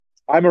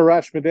I'm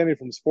Arash Madani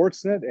from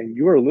Sportsnet, and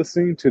you are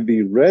listening to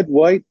the Red,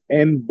 White,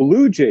 and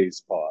Blue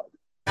Jays pod.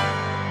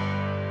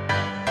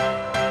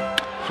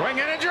 Swing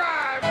and a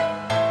drive.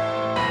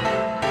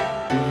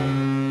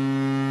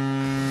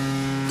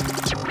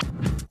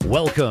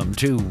 Welcome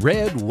to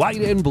Red,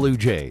 White, and Blue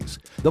Jays,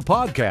 the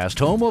podcast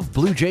home of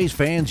Blue Jays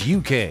Fans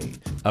UK,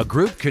 a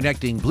group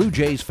connecting Blue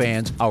Jays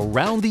fans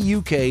around the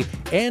UK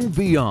and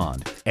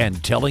beyond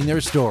and telling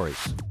their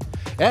stories.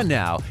 And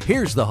now,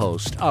 here's the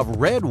host of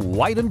Red,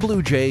 White, and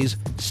Blue Jays,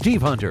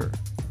 Steve Hunter.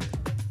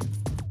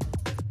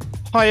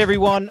 Hi,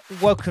 everyone.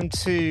 Welcome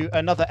to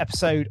another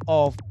episode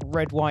of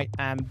Red, White,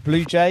 and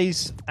Blue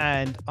Jays.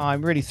 And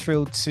I'm really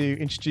thrilled to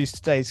introduce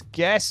today's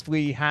guest.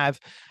 We have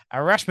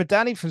Arash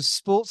Madani from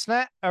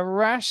Sportsnet.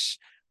 Arash,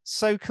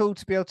 so cool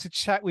to be able to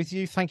chat with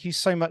you. Thank you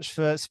so much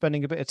for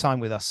spending a bit of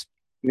time with us.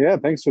 Yeah,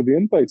 thanks for the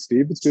invite,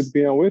 Steve. It's good to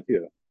be on with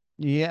you.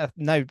 Yeah,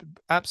 no,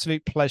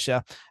 absolute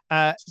pleasure.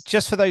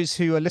 Just for those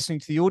who are listening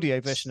to the audio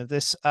version of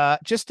this,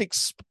 just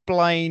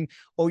explain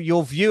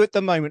your view at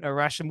the moment,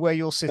 Arash, and where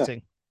you're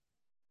sitting.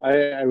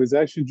 I was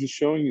actually just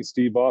showing you,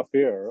 Steve, off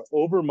air.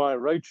 Over my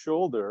right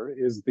shoulder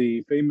is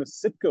the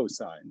famous Citgo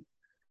sign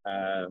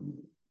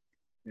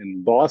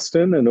in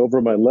Boston, and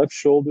over my left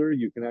shoulder,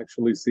 you can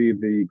actually see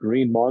the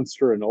green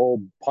monster, an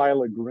old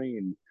pile of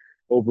green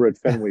over at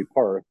Fenway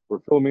Park. We're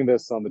filming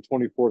this on the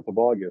 24th of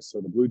August,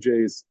 so the Blue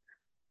Jays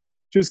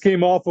just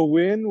came off a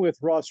win with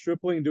Ross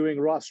Stripling doing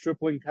Ross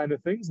Stripling kind of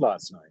things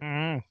last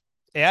night.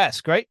 Yeah,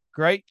 it's great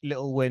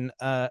little win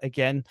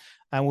again,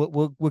 and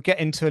we'll get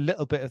into a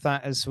little bit of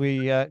that as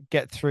we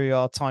get through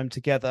our time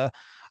together.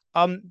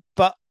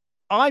 But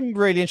I'm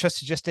really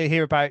interested just to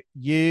hear about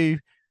you,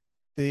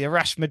 the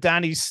Arash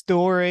Madani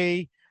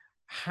story,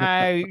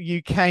 how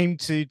you came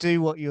to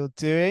do what you're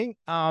doing.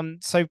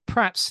 So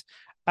perhaps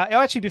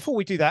actually before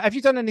we do that, have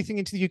you done anything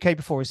into the UK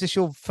before? Is this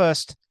your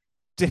first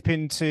dip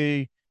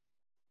into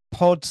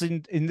pods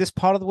in this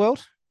part of the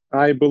world?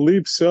 I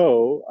believe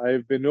so.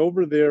 I've been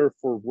over there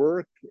for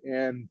work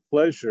and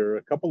pleasure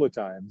a couple of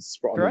times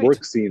on the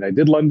work scene. I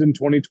did London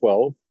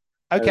 2012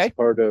 as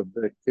part of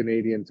the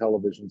Canadian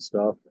television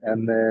stuff.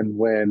 And then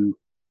when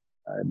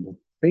I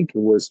think it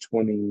was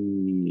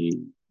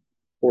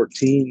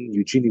 2014,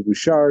 Eugenie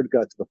Bouchard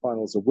got to the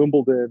finals of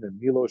Wimbledon, and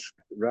Milos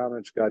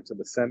Raonic got to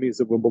the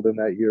semis of Wimbledon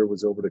that year,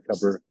 was over to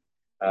cover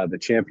the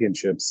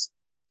championships.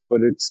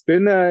 But it's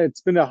been a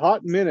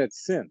hot minute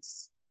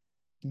since.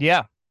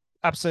 Yeah.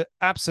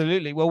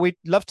 Absolutely. Well, we'd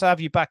love to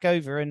have you back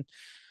over. And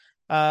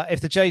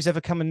if the Jays ever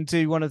come and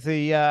do one of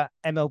the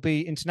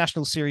MLB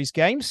International Series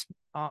games,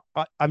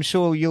 I'm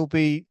sure you'll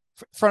be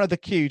front of the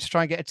queue to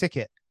try and get a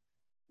ticket.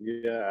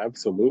 Yeah,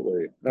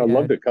 absolutely. I'd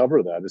love to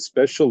cover that,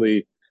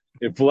 especially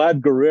if Vlad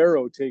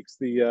Guerrero takes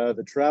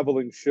the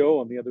traveling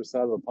show on the other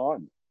side of the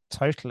pond.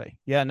 Totally.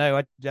 Yeah,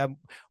 no,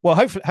 well,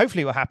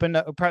 hopefully it will happen.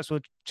 Perhaps we'll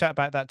chat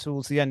about that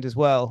towards the end as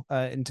well,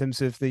 in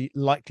terms of the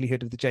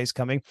likelihood of the Jays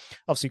coming.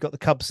 Obviously, you've got the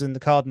Cubs and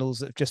the Cardinals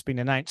that have just been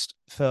announced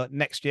for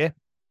next year,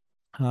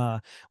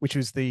 which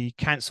was the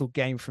cancelled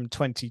game from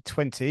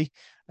 2020.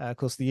 Of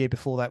course, the year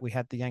before that, we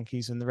had the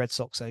Yankees and the Red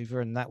Sox over,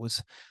 and that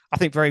was, I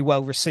think, very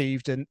well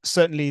received. And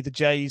certainly the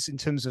Jays, in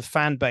terms of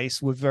fan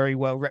base, were very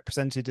well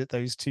represented at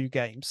those two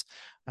games.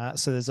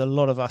 So there's a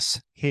lot of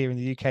us here in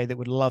the UK that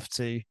would love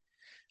to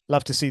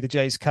see the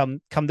Jays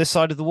come this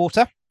side of the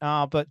water.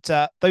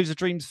 But those are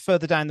dreams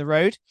further down the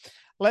road.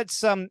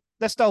 Let's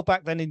dial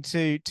back then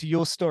into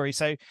your story.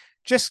 So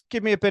just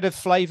give me a bit of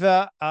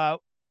flavor.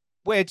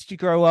 Where did you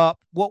grow up?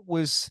 What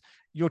was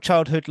your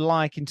childhood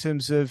like in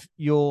terms of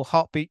your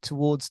heartbeat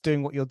towards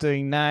doing what you're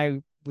doing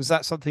now? Was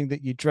that something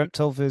that you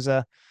dreamt of as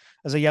a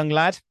young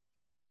lad?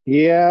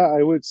 Yeah,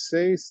 I would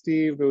say,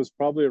 Steve, it was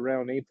probably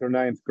around 8th or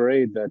 9th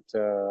grade that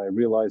I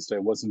realized I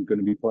wasn't going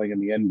to be playing in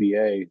the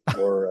NBA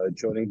or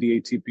joining the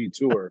ATP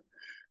Tour.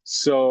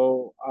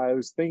 So I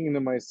was thinking to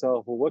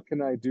myself, well, what can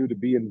I do to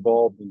be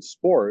involved in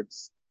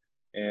sports?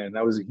 And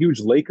I was a huge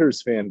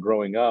Lakers fan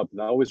growing up.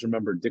 And I always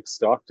remember Dick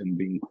Stockton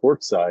being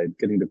courtside,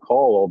 getting to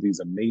call all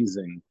these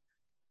amazing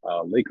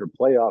Laker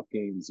playoff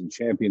games and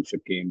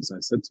championship games. And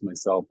I said to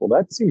myself, well,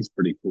 that seems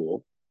pretty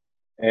cool.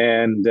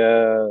 And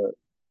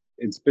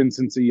it's been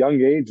since a young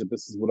age that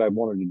this is what I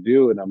wanted to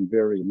do, and I'm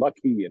very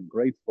lucky and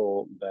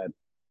grateful that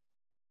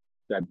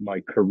my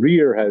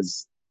career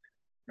has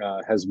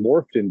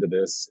morphed into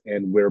this,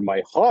 and where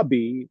my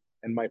hobby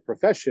and my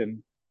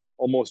profession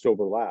almost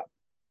overlap.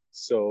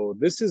 So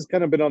this has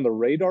kind of been on the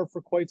radar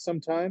for quite some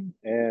time,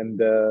 and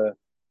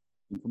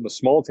from a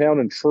small town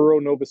in Truro,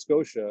 Nova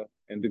Scotia,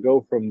 and to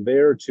go from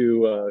there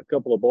to a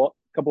couple of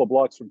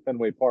blocks from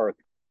Fenway Park,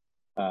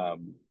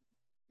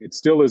 it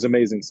still is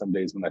amazing some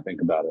days when I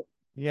think about it.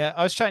 Yeah,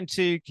 I was chatting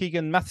to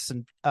Keegan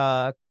Matheson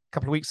a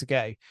couple of weeks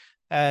ago.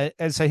 And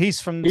so he's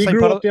from... He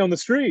grew up down the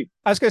street.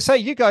 I was going to say,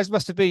 you guys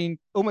must have been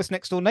almost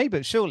next door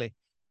neighbors, surely.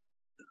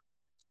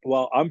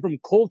 Well, I'm from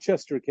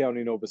Colchester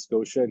County, Nova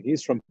Scotia, and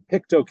he's from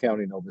Pictou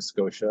County, Nova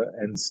Scotia.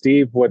 And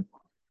Steve, what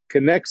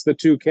connects the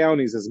two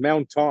counties is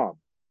Mount Tom,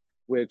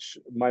 which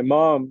my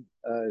mom,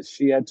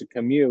 she had to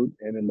commute.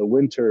 And in the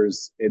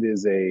winters, it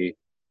is a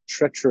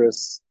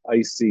treacherous,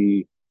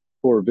 icy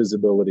poor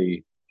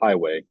visibility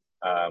highway.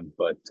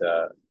 But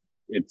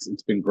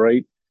it's been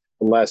great.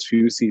 The last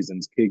few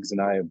seasons, Kiggs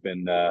and I have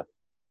been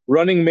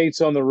running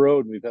mates on the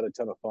road. We've had a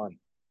ton of fun.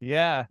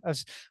 Yeah,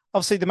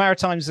 obviously the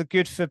Maritimes are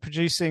good for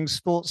producing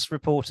sports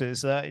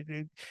reporters.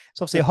 It's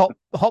obviously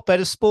a hotbed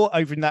of sport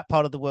over in that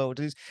part of the world.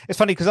 It's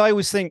funny because I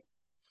always think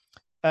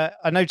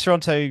I know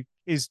Toronto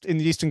is in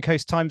the Eastern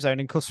Coast time zone,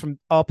 and of course, from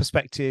our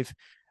perspective,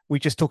 we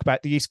just talk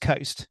about the East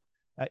Coast.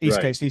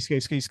 East Coast, East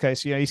Coast, East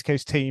Coast, East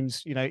Coast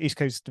teams, East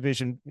Coast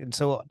division and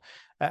so on.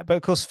 But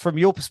of course, from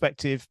your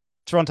perspective,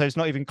 Toronto is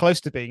not even close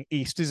to being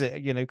East, is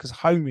it? Because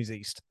home is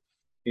East.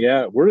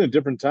 Yeah, we're in a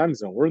different time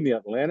zone. We're in the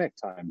Atlantic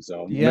time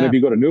zone. Yeah. And then if you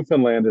go to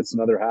Newfoundland, it's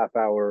another half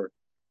hour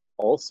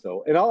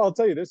also. And I'll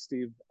tell you this,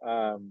 Steve.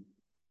 I'm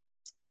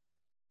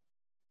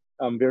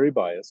very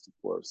biased, of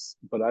course,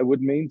 but I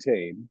would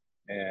maintain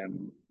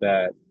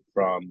that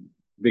from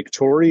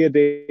Victoria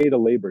Day to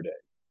Labor Day,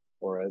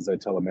 or as I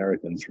tell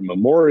Americans, from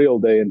Memorial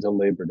Day until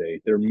Labor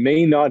Day, there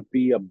may not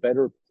be a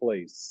better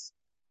place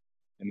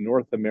in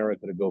North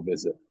America to go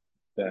visit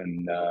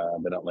than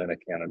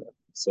Atlantic Canada.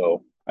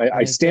 So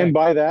I stand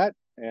by that,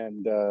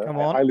 and I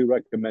highly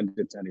recommend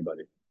it to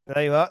anybody.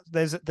 There you are.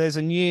 There's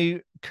a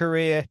new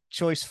career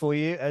choice for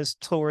you as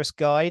tourist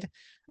guide.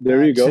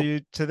 There you go.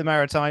 To the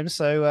Maritimes.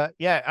 So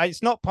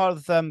it's not part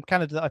of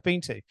Canada that I've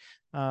been to.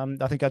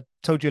 I think I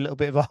told you a little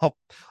bit of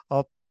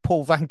our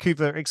poor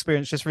Vancouver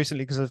experience just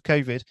recently because of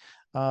COVID,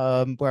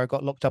 where I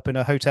got locked up in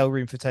a hotel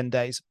room for 10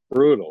 days.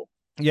 Brutal.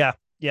 Yeah.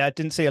 I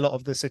didn't see a lot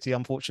of the city,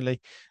 unfortunately.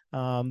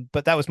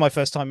 But that was my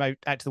first time out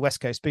to the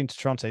West Coast. Been to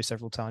Toronto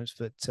several times,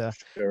 but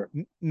sure.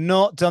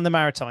 Not done the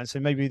Maritimes.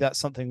 So maybe that's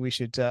something we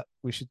should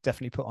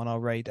definitely put on our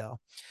radar.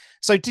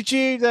 So did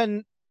you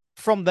then,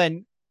 from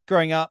then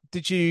growing up,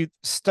 did you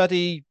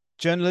study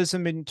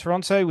journalism in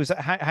Toronto? Was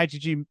that how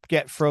did you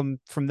get from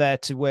there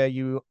to where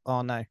you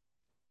are now?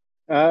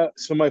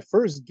 So my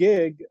first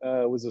gig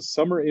was a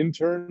summer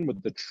intern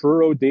with the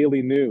Truro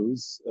Daily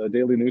News, a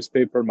daily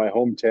newspaper in my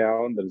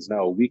hometown that is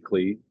now a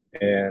weekly,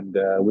 and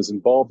was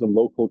involved in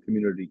local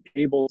community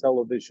cable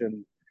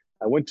television.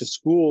 I went to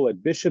school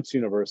at Bishop's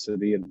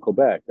University in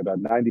Quebec, about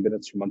 90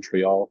 minutes from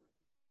Montreal.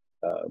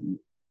 I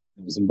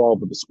was involved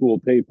with the school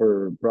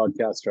paper,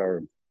 broadcast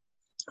our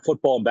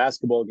football and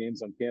basketball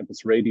games on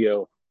campus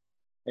radio,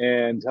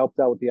 and helped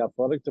out with the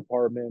athletic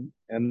department,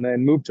 and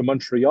then moved to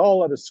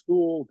Montreal out of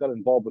school, got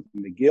involved with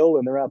McGill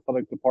and their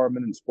athletic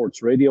department and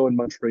sports radio in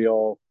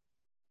Montreal,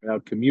 and I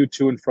would commute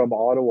to and from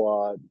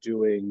Ottawa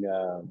doing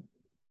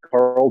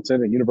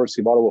Carleton and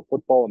University of Ottawa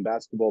football and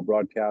basketball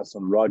broadcasts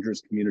on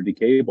Rogers Community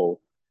Cable,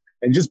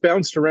 and just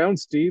bounced around,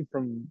 Steve,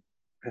 from,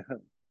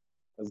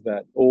 as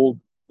that old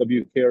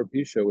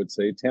WKRP show would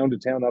say, town to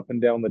town, up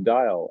and down the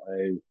dial.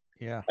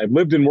 I've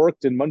lived and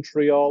worked in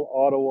Montreal,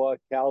 Ottawa,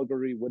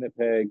 Calgary,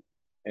 Winnipeg,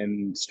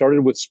 and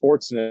started with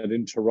Sportsnet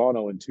in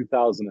Toronto in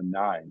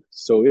 2009.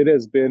 So it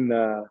has been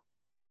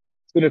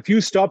it's been a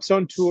few stops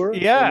on tour.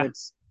 Yeah,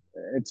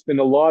 it's been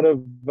a lot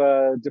of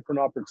different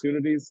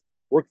opportunities.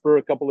 Worked for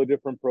a couple of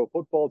different pro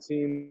football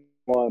teams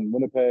on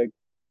Winnipeg,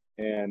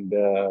 and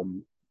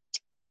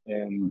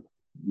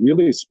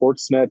really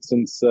Sportsnet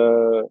since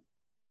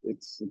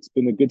it's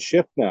been a good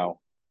shift now.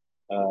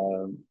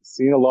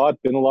 Seen a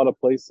lot, been a lot of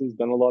places,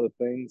 done a lot of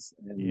things,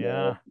 and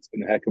it's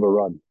been a heck of a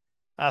run.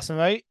 That's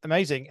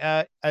amazing.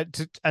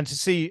 To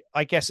see,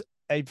 I guess,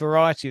 a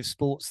variety of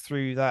sports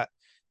through that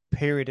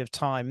period of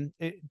time.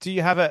 Do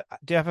you have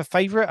a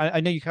favorite?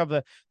 I know you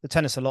cover the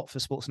tennis a lot for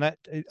Sportsnet.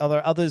 Are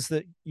there others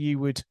that you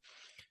would,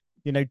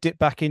 dip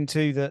back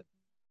into that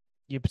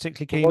you're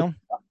particularly keen on?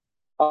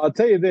 I'll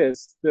tell you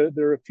this: there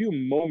are a few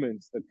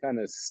moments that kind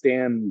of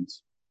stand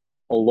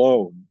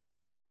alone.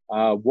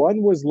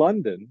 One was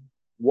London,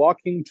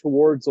 walking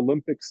towards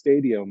Olympic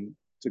Stadium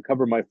to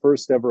cover my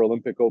first ever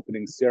Olympic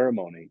opening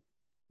ceremony.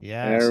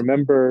 Yeah, and I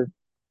remember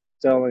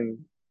telling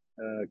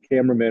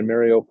cameraman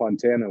Mario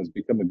Fontana, who's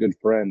become a good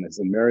friend, I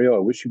said, Mario, I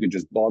wish you could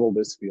just bottle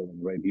this feeling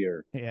right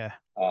here. Yeah.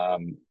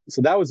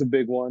 So that was a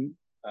big one.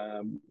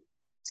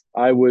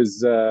 I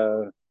was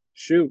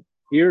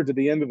here to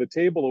the end of the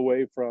table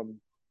away from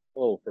a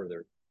little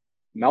further.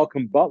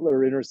 Malcolm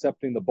Butler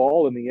intercepting the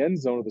ball in the end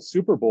zone of the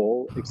Super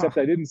Bowl, except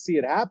I didn't see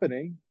it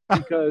happening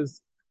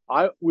because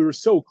we were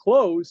so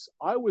close.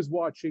 I was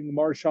watching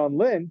Marshawn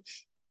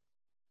Lynch,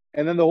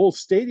 and then the whole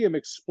stadium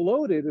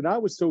exploded, and I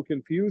was so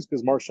confused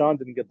because Marshawn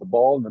didn't get the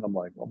ball, and then I'm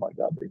like, oh my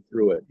God, they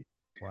threw it.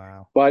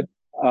 Wow. But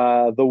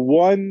the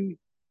one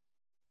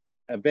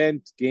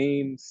event,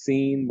 game,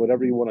 scene,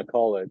 whatever you want to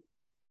call it,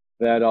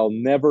 that I'll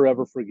never,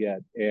 ever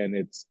forget, and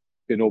it's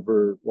been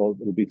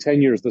it'll be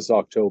 10 years this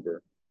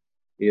October,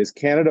 is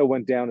Canada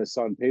went down to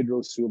San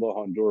Pedro Sula,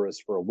 Honduras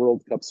for a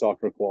World Cup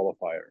soccer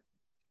qualifier.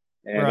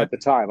 And at the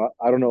time,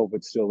 I don't know if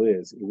it still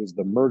is, it was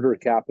the murder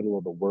capital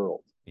of the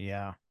world.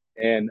 Yeah.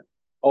 And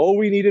all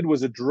we needed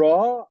was a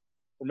draw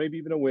or maybe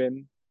even a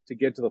win to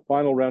get to the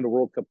final round of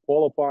World Cup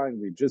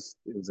qualifying. It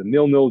was a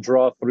 0-0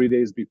 draw 4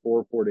 days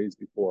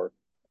before.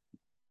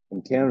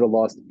 And Canada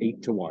lost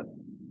 8-1.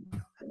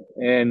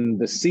 And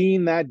the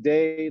scene that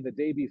day, the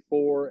day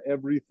before,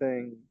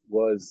 everything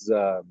was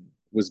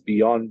was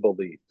beyond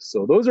belief.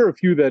 So those are a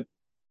few that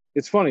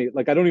it's funny.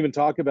 Like I don't even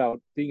talk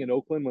about being in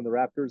Oakland when the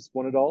Raptors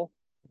won it all.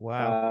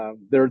 Wow.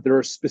 There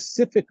are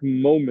specific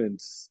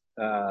moments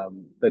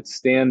that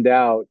stand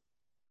out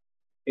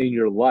in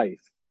your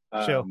life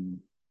Sure.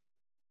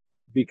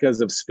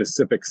 because of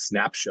specific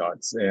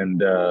snapshots,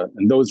 and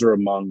those are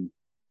among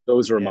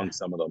Yeah.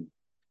 some of them.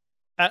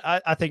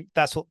 I think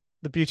that's what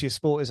the beauty of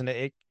sport, isn't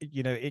it?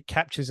 It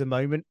captures a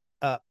moment,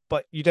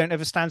 but you don't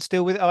ever stand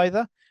still with it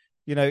either.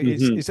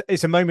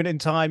 It's a moment in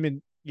time,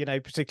 and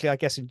particularly I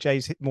guess in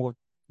Jay's more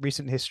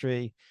recent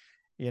history.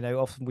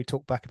 Often we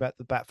talk back about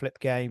the bat flip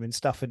game and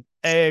stuff, and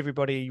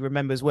everybody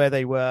remembers where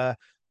they were,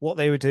 what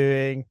they were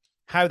doing,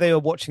 how they were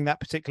watching that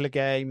particular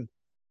game.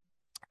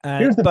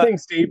 Here's the thing,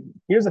 Steve.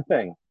 Here's the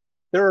thing.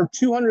 There are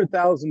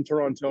 200,000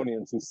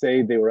 Torontonians who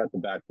say they were at the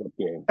backflip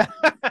game,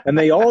 and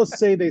they all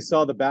say they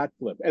saw the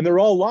backflip, and they're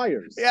all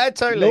liars. Yeah,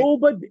 totally.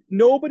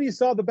 Nobody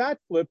saw the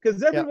backflip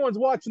because everyone's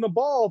watching the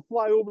ball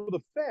fly over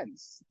the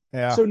fence.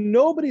 Yeah. So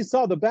nobody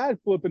saw the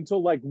backflip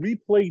until like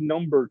replay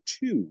number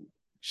 2.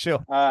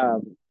 Sure.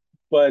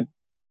 But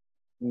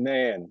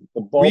man,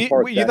 the ballpark.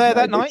 Were you there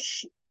that night?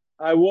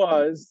 I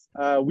was.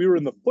 We were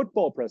in the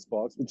football press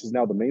box, which is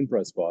now the main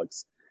press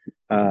box.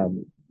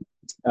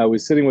 I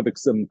was sitting with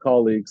some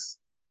colleagues,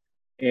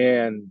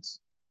 and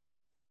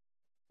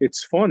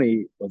it's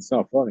funny. Well, it's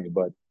not funny,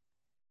 but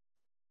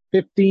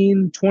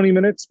 15, 20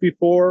 minutes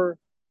before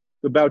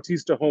the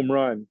Bautista home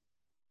run,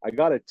 I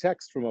got a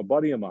text from a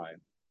buddy of mine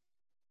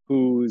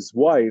whose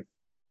wife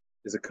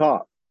is a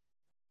cop.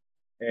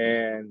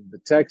 And the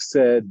text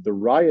said, the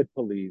riot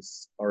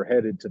police are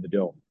headed to the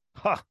Dome.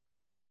 Huh.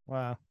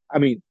 Wow. I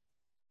mean,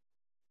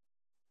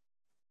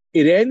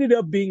 it ended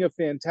up being a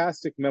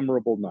fantastic,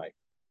 memorable night.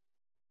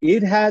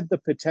 It had the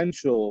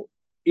potential,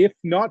 if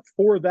not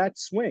for that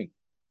swing,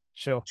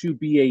 sure, to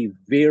be a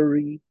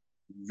very,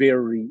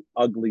 very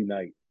ugly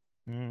night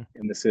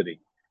in the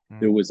city.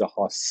 There was a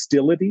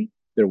hostility.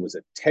 There was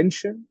a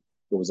tension.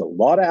 There was a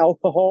lot of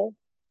alcohol.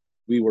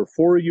 We were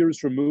 4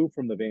 years removed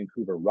from the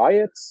Vancouver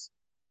riots.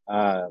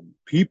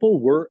 People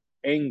were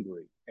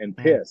angry and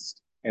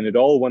pissed, and it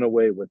all went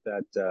away with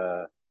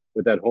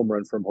that home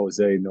run from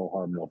Jose. No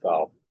harm, no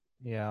foul.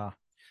 Yeah,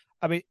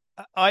 I mean,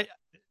 I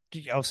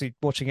obviously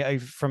watching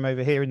it from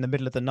over here in the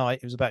middle of the night.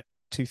 It was about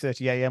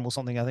 2:30 a.m. or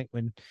something, I think,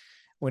 when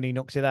he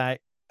knocked it out.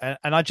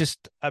 And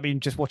just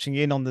watching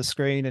in on the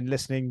screen and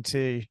listening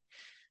to,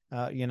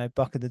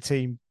 Buck and the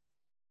team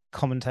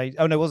commentate.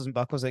 Oh no, it wasn't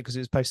Buck, was it? Because it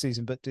was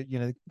postseason, but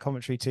the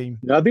commentary team.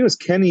 No, I think it was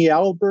Kenny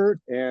Albert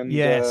and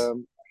yes.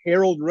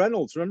 Harold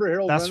Reynolds. Remember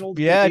Harold Reynolds?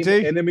 Yeah, I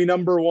do. Enemy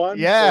number 1.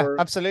 Yeah,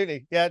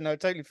 absolutely. Yeah, no,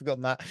 totally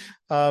forgotten that.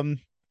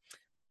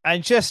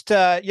 And just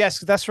yes,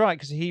 that's right,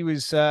 because he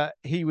was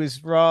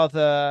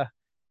rather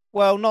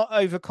not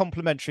over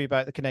complimentary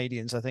about the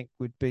Canadians. I think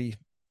would be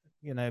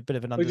a bit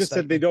of an understatement. They just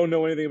said they don't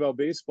know anything about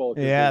baseball.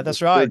 Yeah,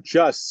 that's right. They're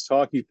just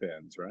hockey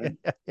fans, right?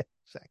 Yeah,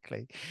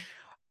 exactly.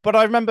 But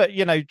I remember,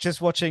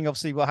 just watching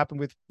obviously what happened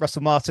with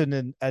Russell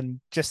Martin and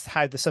just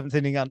how the 7th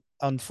inning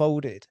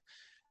unfolded,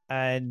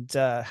 and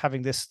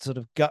having this sort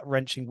of gut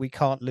wrenching, we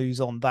can't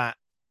lose on that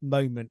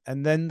moment,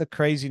 and then the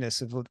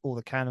craziness of all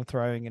the cannon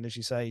throwing, and as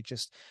you say,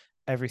 just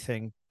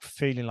everything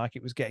feeling like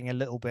it was getting a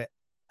little bit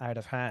out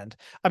of hand.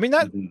 I mean,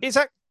 is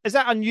that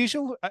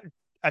unusual?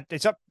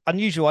 It's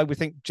unusual, I would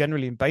think,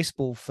 generally in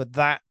baseball for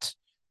that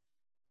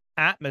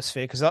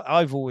atmosphere, because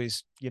I've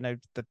always, the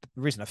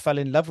reason I fell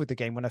in love with the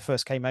game when I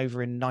first came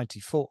over in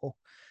 '94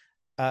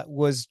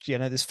 was,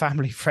 this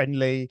family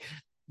friendly,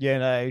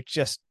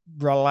 just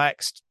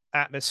relaxed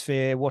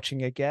atmosphere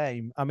watching a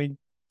game. I mean,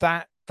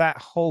 that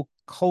whole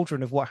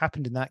cauldron of what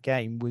happened in that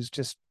game was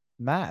just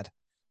mad.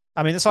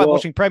 I mean, it's like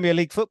watching Premier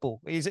League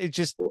football.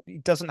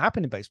 It doesn't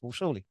happen in baseball,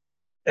 surely.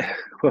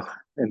 Well,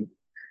 and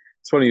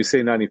it's funny you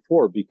say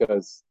 94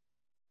 because,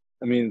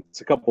 I mean,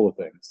 it's a couple of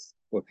things.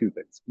 Well, a few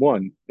things.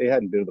 One, they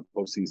hadn't been to the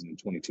postseason in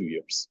 22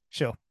 years.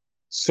 Sure.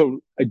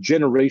 So a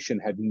generation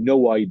had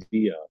no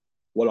idea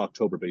what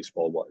October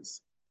baseball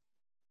was.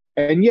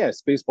 And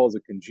yes, baseball is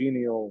a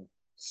congenial,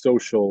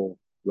 social,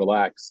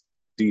 relaxed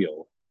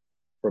deal.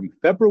 From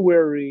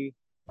February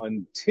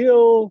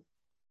until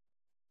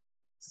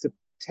September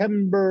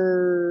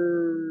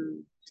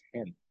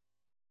 10th,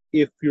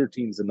 if your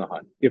team's in the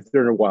hunt, if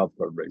they're in a wild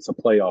card race, a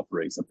playoff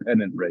race, a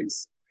pennant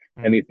race,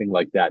 anything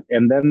like that.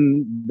 And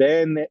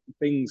then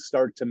things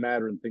start to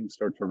matter and things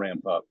start to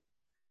ramp up.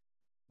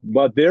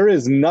 But there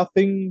is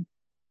nothing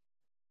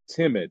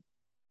timid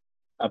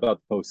about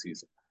the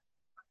postseason.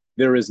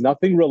 There is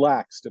nothing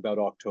relaxed about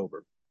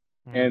October.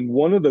 And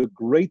one of the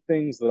great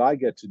things that I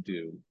get to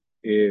do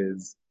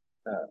is,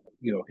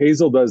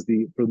 Hazel does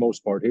for the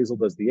most part, Hazel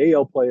does the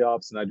AL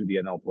playoffs and I do the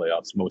NL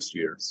playoffs most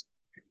years.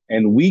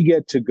 And we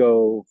get to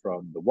go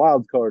from the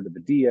wild card to the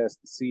DS,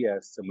 the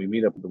CS, and we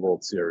meet up at the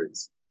World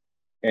Series.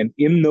 And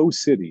in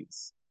those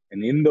cities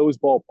and in those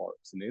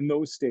ballparks and in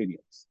those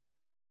stadiums,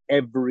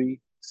 every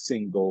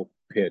single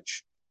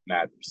pitch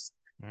matters.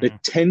 The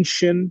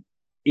tension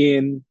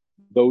in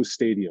those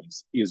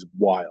stadiums is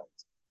wild.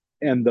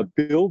 and the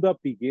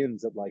buildup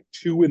begins at like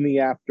 2 in the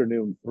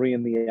afternoon, 3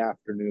 in the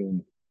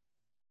afternoon,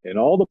 and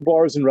all the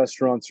bars and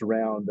restaurants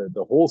around,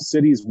 the whole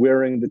city's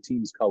wearing the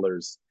team's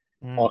colors.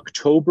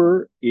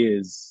 October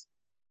is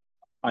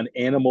an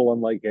animal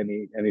unlike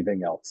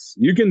anything else.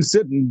 You can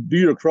sit and do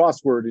your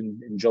crossword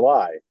in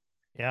July,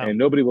 and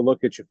nobody will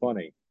look at you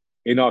funny.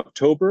 In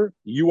October,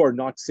 you are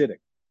not sitting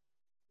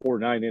for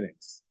 9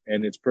 innings,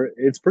 and it's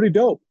pretty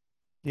dope.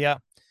 Yeah.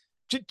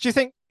 Do you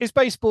think, is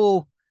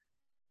baseball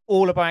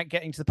all about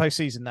getting to the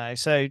postseason now?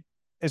 So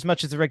as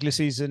much as the regular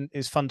season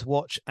is fun to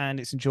watch and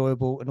it's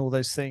enjoyable and all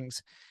those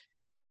things,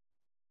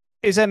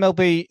 is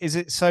MLB, is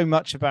it so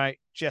much about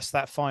just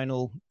that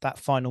final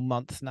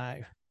month now?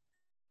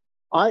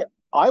 I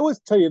would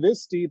tell you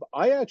this, Steve.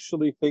 I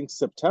actually think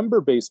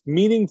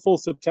meaningful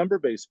September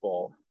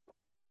baseball,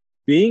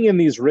 being in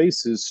these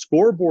races,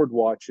 scoreboard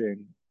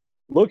watching,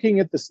 looking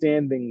at the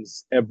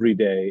standings every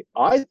day,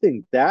 I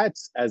think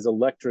that's as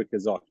electric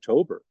as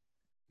October.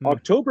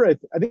 October,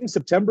 I think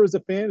September as a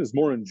fan is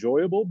more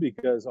enjoyable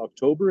because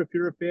October, if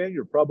you're a fan,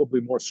 you're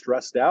probably more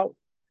stressed out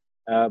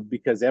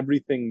because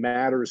everything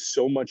matters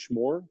so much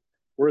more.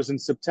 Whereas in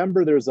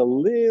September, there's a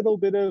little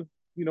bit of,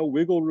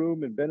 wiggle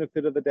room and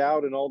benefit of the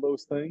doubt and all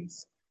those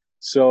things.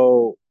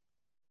 So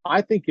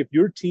I think if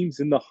your team's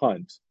in the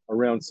hunt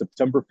around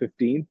September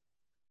 15th,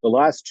 the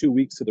last 2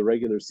 weeks of the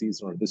regular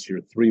season, or this year,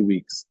 3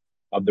 weeks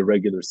of the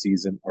regular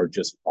season, are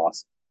just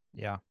awesome.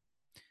 Yeah.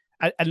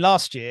 And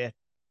last year,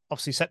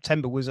 obviously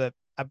September was a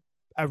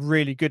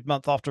really good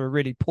month after a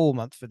really poor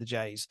month for the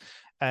Jays.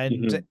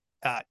 And,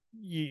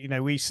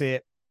 we see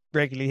it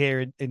regularly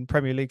here in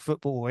Premier League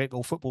football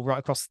or football right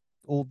across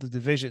all the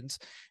divisions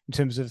in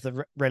terms of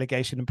the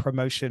relegation and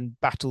promotion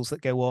battles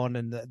that go on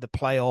and the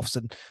playoffs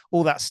and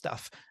all that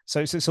stuff.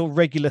 So it's a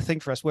regular thing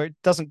for us where it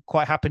doesn't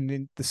quite happen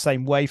in the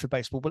same way for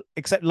baseball, but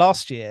except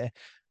last year,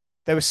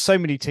 there were so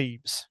many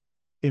teams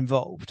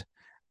involved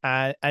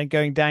and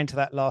going down to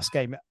that last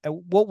game.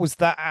 What was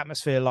that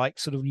atmosphere like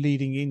sort of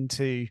leading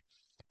into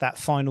that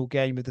final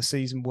game of the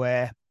season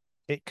where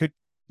it could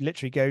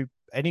literally go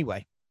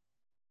anyway?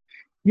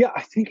 Yeah,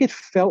 I think it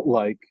felt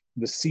like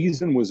the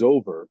season was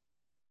over.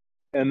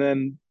 And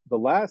then the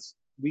last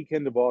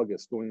weekend of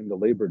August, going into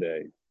Labor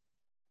Day,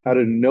 out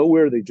of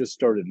nowhere, they just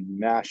started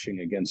mashing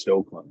against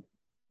Oakland.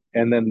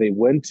 And then they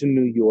went to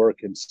New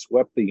York and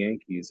swept the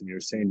Yankees. And you're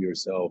saying to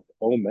yourself,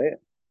 oh, man,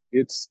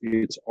 it's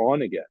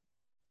on again.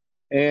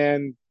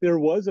 And there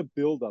was a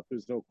buildup.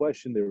 There's no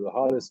question. They were the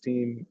hottest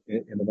team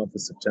in the month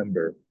of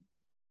September.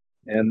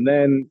 And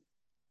then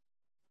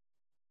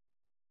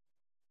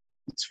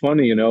it's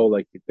funny,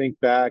 like you think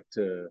back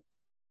to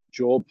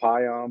Joel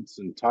Payamps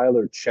and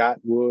Tyler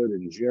Chatwood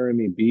and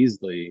Jeremy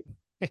Beasley,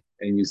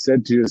 and you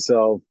said to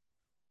yourself,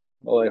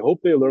 well, I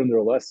hope they learn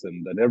their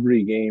lesson that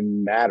every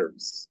game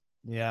matters.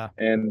 Yeah.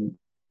 And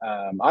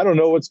I don't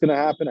know what's going to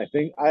happen. I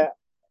think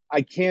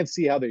I can't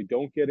see how they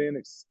don't get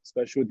in,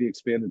 especially with the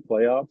expanded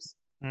playoffs.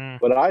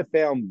 But I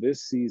found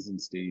this season,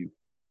 Steve,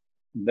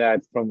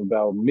 that from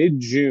about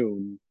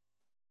mid-June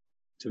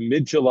to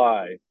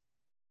mid-July,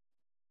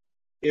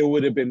 it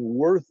would have been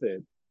worth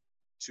it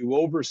to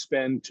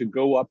overspend to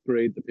go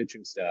upgrade the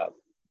pitching staff.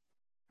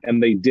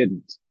 And they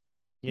didn't.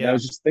 Yeah. And I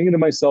was just thinking to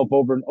myself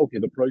okay,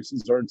 the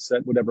prices aren't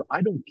set, whatever.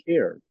 I don't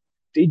care.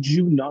 Did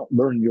you not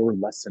learn your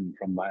lesson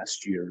from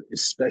last year,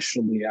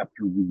 especially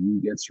after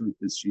Ryu gets hurt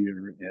this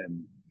year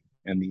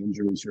and the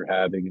injuries you're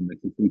having and the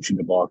Kikuchi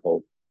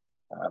debacle?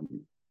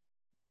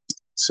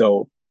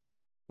 So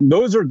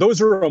those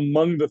are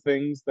among the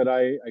things that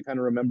I kind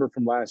of remember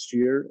from last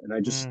year. And I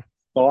just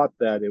thought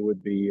that it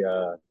would be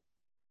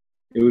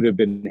it would have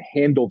been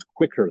handled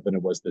quicker than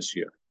it was this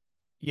year.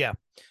 Yeah.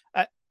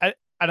 And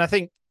I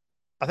think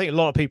a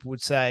lot of people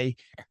would say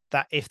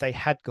that if they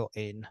had got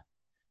in,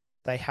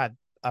 they had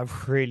a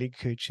really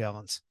good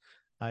chance.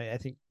 I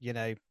think,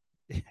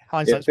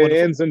 hindsight's if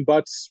ands and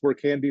buts were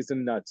candies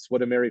and nuts,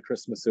 what a Merry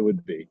Christmas it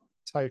would be.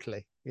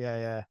 Totally.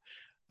 Yeah.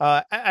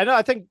 And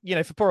I think,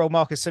 for poor old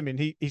Marcus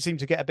Semien, he seemed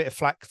to get a bit of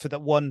flack for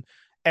that one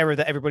error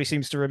that everybody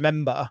seems to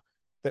remember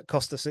that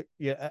cost us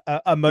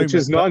a moment. Which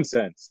is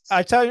nonsense.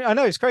 I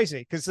know it's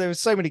crazy because there were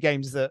so many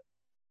games that,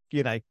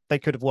 they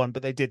could have won,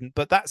 but they didn't.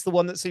 But that's the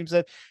one that seems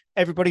that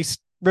everybody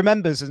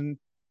remembers. And,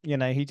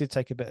 he did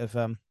take a bit of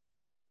flack.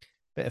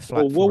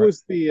 Well, what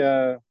was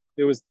there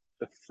was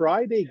the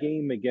Friday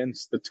game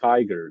against the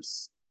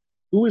Tigers.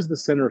 Who was the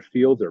center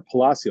fielder?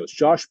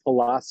 Josh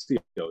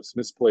Palacios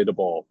misplayed a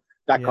ball.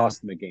 That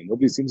cost them the game.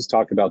 Nobody seems to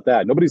talk about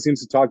that. Nobody seems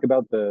to talk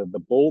about the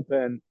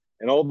bullpen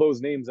and all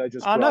those names I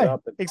just brought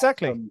up.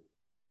 Exactly.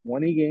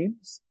 20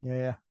 games.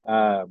 Yeah.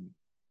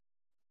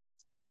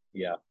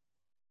 Yeah.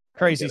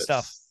 Crazy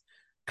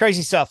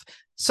stuff.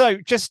 So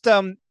just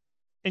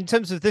in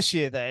terms of this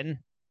year then,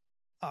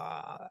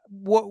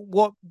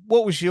 what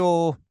was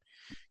your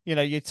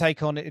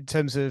take on it in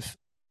terms of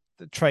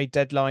the trade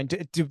deadline?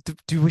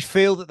 Do we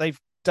feel that they've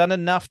done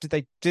enough? Did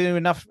they do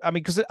enough? I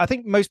mean, because I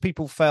think most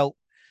people felt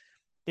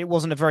it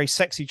wasn't a very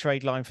sexy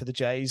trade line for the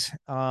Jays.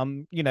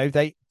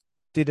 They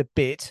did a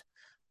bit,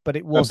 but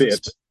it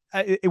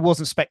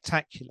wasn't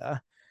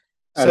spectacular.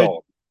 At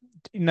all.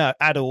 No,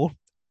 at all.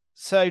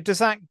 So does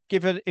that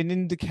give an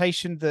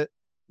indication that,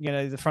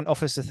 the front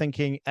office are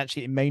thinking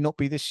actually it may not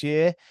be this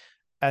year,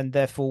 and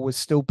therefore we're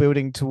still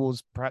building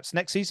towards perhaps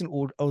next season,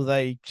 or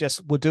they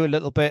just will do a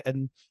little bit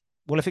and,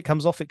 well, if it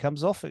comes off, it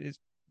comes off.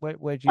 Where do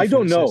you? I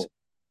don't know.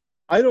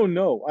 I don't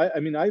know. I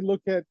mean, I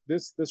look at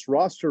this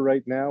roster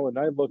right now, and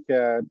I look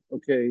at,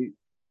 okay,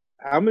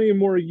 how many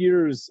more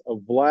years of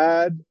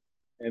Vlad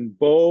and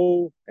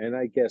Bo and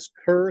I guess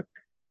Kirk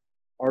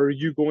are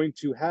you going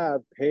to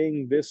have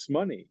paying this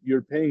money?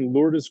 You're paying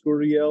Lourdes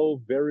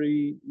Gurriel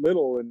very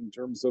little in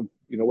terms of,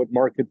 what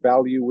market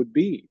value would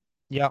be.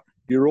 Yeah.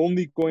 You're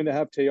only going to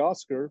have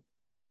Teoscar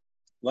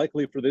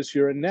likely for this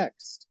year and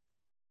next.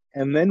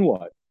 And then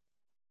what?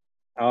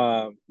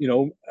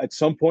 At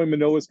some point,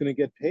 Manoah is going to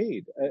get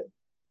paid.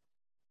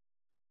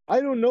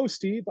 I don't know,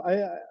 Steve.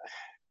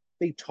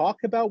 They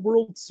talk about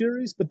World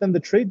Series, but then the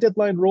trade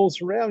deadline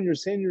rolls around. You're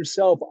saying to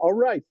yourself, all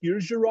right,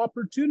 here's your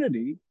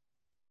opportunity.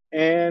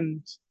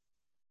 And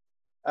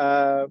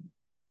to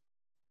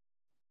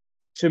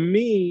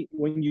me,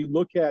 when you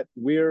look at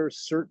where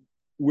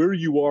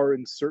you are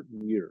in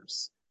certain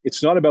years,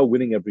 it's not about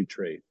winning every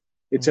trade.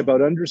 It's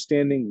about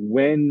understanding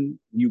when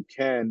you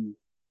can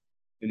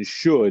and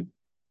should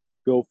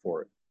go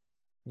for it.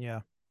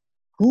 Yeah.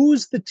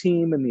 Who's the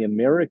team in the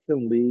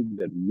American League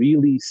that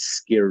really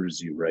scares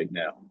you right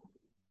now?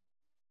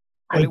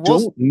 Well, it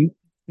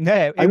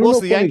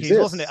was the Yankees,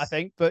 wasn't it? I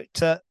think, but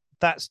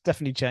that's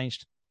definitely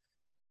changed.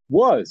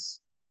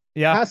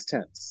 Yeah, past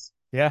tense.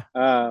 Yeah,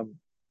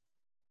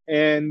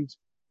 and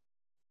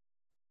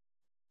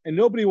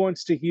nobody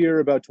wants to hear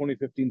about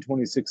 2015,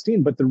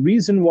 2016. But the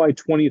reason why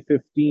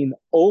 2015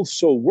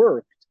 also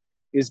worked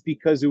is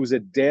because it was a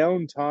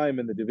down time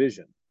in the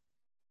division.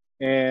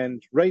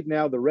 And right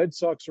now, the Red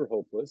Sox are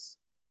hopeless.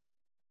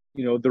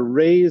 The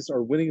Rays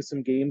are winning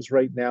some games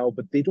right now,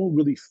 but they don't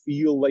really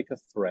feel like a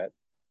threat.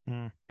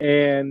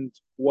 And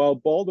while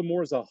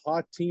Baltimore is a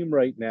hot team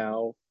right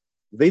now,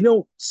 they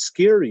don't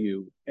scare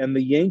you, and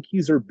the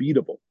Yankees are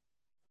beatable.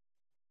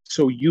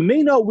 So you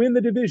may not win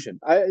the division.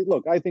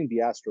 I think the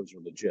Astros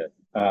are legit.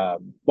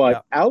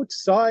 But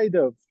outside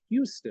of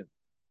Houston,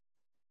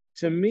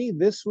 to me,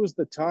 this was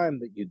the time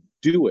that you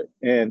do it.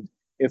 And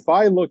if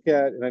I look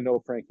at, and I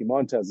know Frankie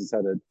Montez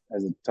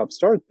has a tough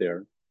start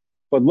there,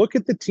 but look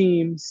at the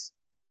teams,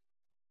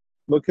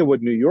 look at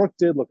what New York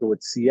did, look at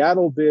what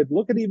Seattle did,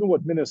 look at even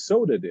what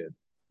Minnesota did.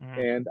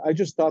 And I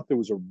just thought there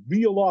was a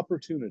real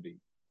opportunity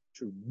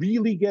to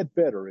really get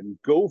better and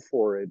go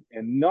for it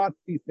and not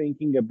be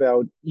thinking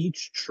about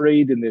each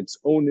trade in its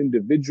own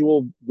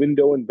individual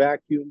window and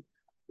vacuum,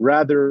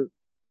 rather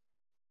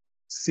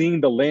seeing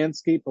the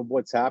landscape of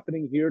what's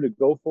happening here to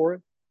go for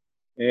it.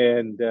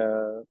 And,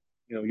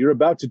 you're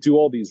about to do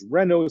all these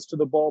renos to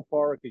the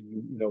ballpark and,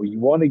 you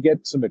want to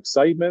get some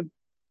excitement.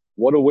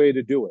 What a way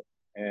to do it.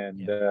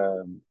 And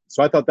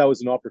so I thought that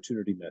was an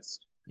opportunity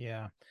missed.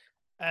 Yeah.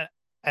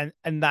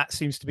 And that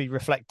seems to be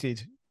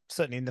reflected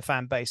certainly in the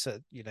fan base,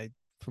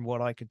 from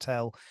what I could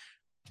tell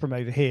from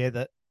over here,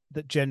 that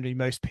generally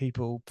most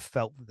people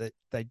felt that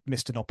they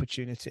missed an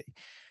opportunity.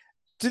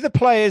 Do the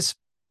players,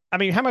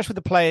 how much would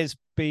the players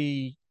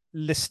be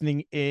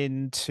listening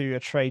into a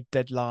trade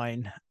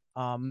deadline?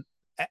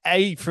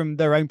 From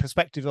their own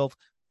perspective of,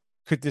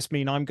 could this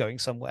mean I'm going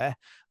somewhere?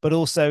 But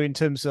also in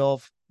terms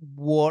of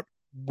what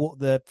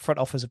the front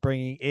office are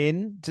bringing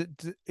in.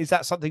 Is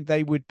that something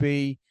they would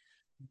be,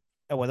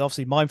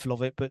 obviously mindful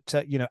of it, but,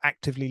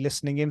 actively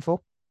listening in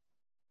for?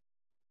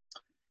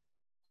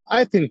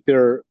 I think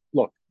they're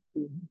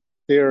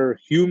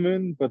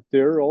human, but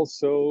they're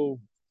also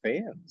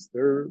fans.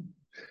 They're,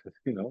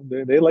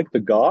 they like the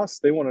goss.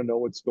 They want to know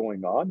what's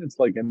going on. It's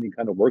like any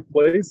kind of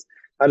workplace.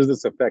 How does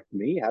this affect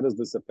me? How does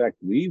this affect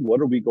we?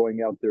 What are we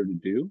going out there to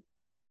do?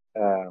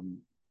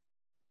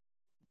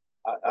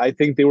 I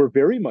think they were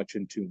very much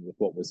in tune with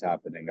what was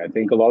happening. I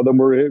think a lot of them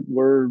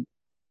were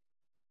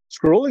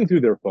scrolling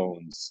through their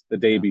phones the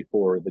day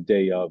before, the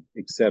day of,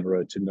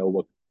 etc., to know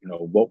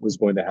what was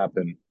going to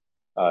happen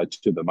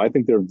to them. I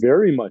think they're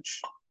very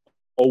much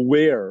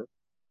aware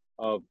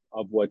of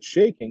what's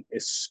shaking,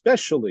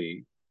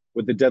 especially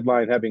with the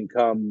deadline having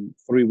come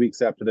 3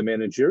 weeks after the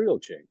managerial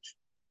change.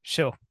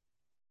 Sure.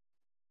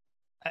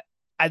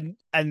 And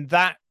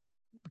that,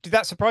 did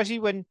that surprise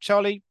you when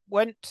Charlie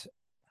went?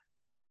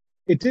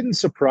 It didn't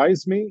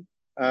surprise me.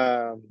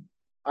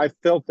 I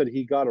felt that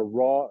he got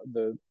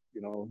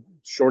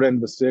short end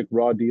of the stick,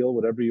 raw deal,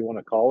 whatever you want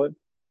to call it.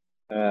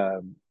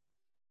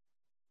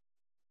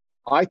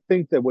 I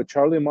think that what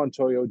Charlie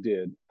Montoyo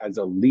did as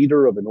a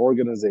leader of an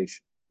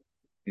organization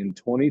in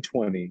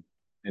 2020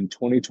 and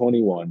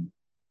 2021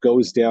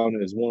 goes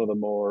down as one of the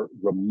more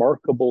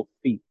remarkable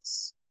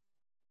feats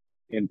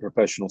in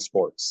professional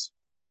sports.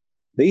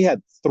 They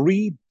had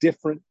 3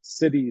 different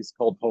cities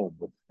called home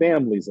with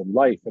families and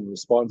life and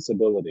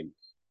responsibility.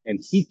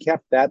 And he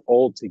kept that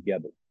all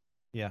together.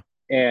 Yeah.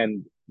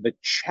 And the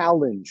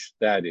challenge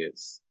that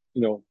is,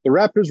 the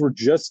Raptors were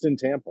just in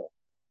Tampa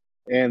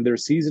and their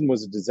season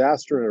was a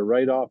disaster and a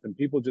write-off. And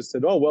people just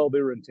said, oh, well,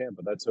 they were in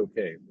Tampa. That's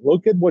okay.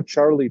 Look at what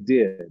Charlie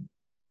did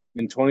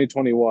in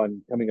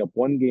 2021, coming up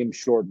one game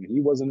short, and he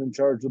wasn't in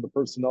charge of the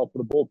personnel for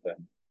the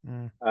bullpen.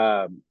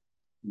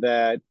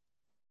 That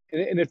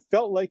and it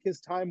felt like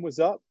his time was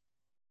up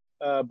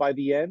by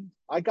the end.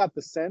 I got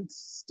the sense,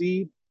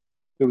 Steve,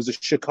 there was a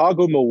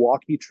Chicago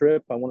Milwaukee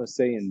trip, I want to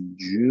say in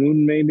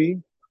June,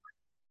 maybe.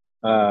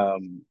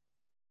 And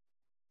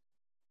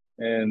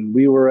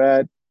we were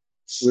in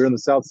the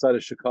south side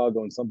of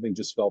Chicago, and something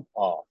just felt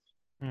off.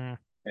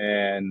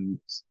 And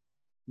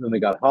then they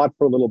got hot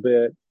for a little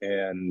bit,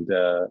 and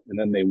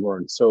then they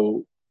weren't.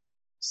 So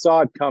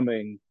saw it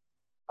coming.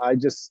 I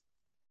just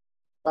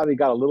thought he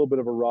got a little bit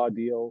of a raw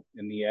deal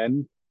in the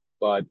end,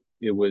 but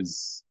it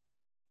was.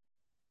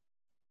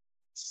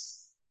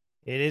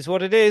 It is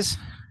what it is.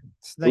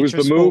 It was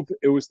the move.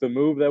 It was the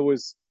move that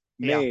was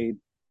made,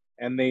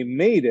 and they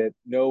made it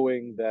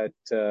knowing that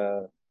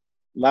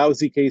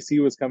lousy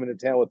KC was coming to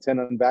town with 10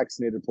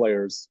 unvaccinated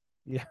players.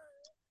 Yeah.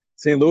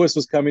 St. Louis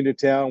was coming to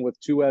town with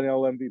 2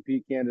 NL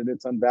MVP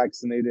candidates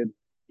unvaccinated.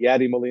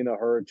 Yadi Molina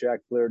hurt,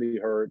 Jack Flaherty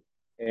hurt.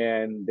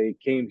 And they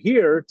came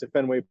here to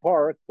Fenway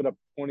Park, put up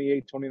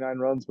 28, 29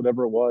 runs,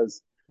 whatever it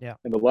was. Yeah.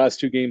 In the last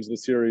 2 games of the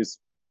series,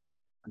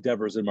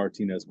 Devers and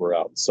Martinez were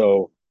out.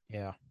 So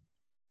yeah.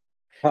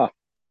 Huh.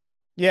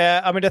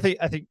 Yeah, I mean, I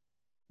think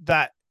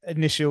that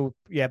initial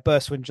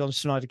burst when John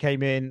Schneider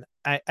came in,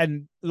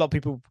 and a lot of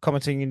people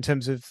commenting in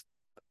terms of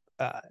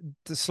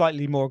the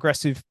slightly more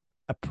aggressive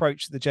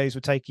approach the Jays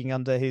were taking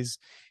under his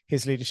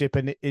leadership,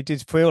 and it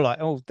did feel like,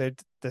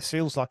 there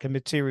feels like a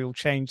material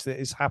change that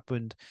has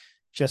happened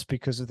just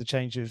because of the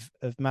change of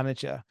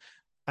manager.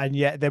 And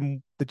yet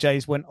then the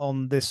Jays went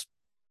on this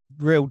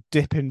real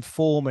dip in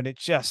form, and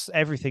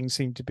everything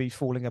seemed to be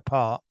falling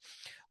apart.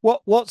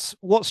 What's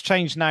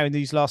changed now in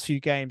these last few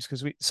games?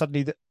 Because we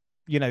suddenly,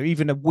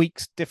 even a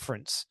week's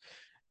difference,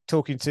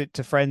 talking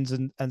to friends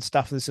and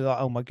stuff, this is like,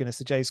 oh my goodness,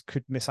 the Jays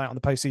could miss out on the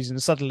postseason.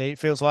 And suddenly it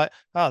feels like,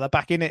 they're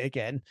back in it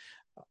again.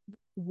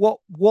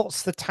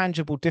 What's the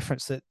tangible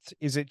difference? That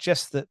is it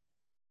just that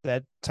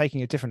they're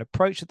taking a different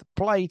approach at the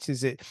plate?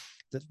 Is it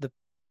that the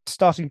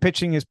starting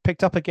pitching has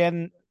picked up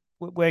again?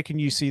 Where can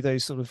you see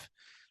those sort of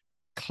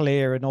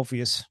clear and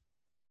obvious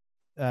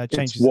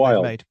changes that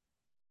they've made?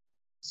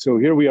 So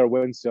here we are,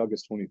 Wednesday,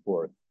 August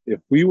 24th.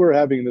 If we were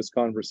having this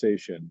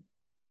conversation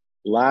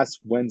last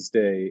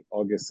Wednesday,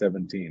 August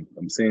 17th,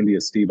 I'm saying to you,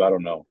 Steve, I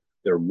don't know.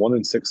 They're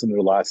 1-6 in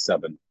their last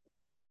 7.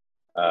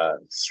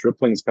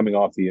 Stripling's coming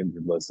off the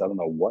injured list. I don't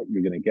know what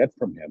you're going to get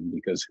from him,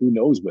 because who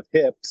knows with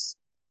hips.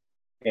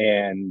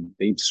 And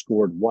they've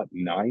scored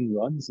 9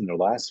 runs in their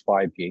last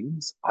 5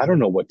 games. I don't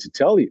know what to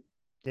tell you.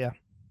 Yeah.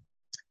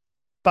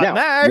 But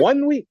now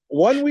 1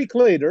 week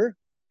later,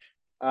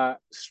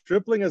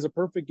 Stripling has a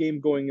perfect game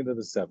going into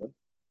the 7th.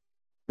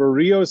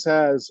 Berrios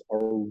has a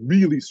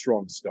really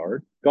strong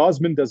start.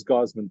 Gausman does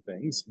Gausman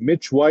things.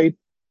 Mitch White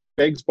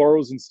begs,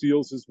 borrows, and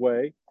steals his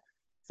way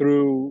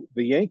through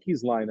the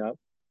Yankees lineup.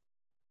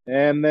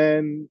 And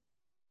then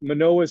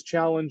Manoah's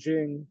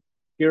challenging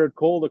Garrett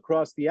Cole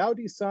across the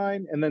Audi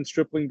sign, and then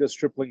Stripling does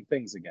Stripling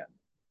things again.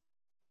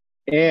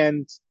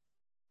 And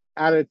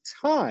at a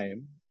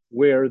time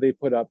where they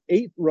put up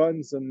 8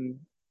 runs in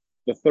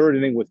the 3rd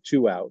inning with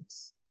 2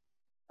 outs,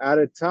 at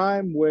a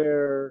time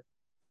where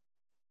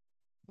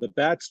the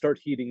bats start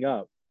heating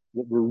up,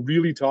 what we're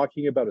really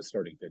talking about is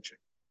starting pitching.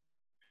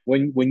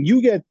 When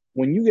you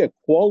get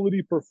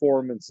quality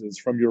performances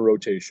from your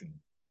rotation,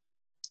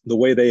 the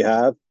way they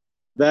have,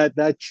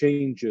 that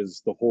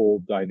changes the whole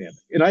dynamic.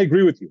 And I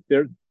agree with you.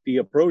 The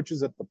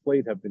approaches at the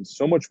plate have been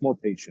so much more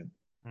patient.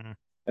 Mm-hmm.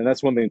 And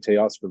that's one thing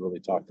Teoscar really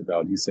talked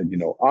about. He said,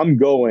 I'm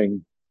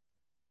going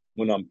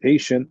when I'm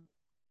patient,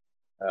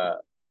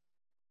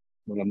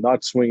 when I'm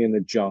not swinging the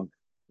junk,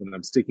 when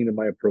I'm sticking to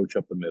my approach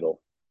up the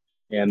middle.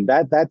 And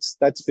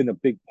that's been a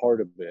big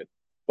part of it.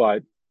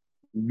 But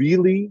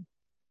really,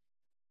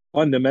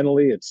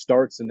 fundamentally, it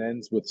starts and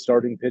ends with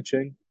starting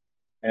pitching.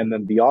 And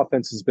then the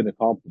offense has been a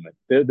complement.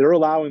 They're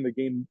allowing the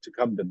game to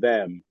come to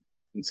them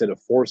instead of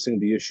forcing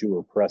the issue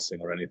or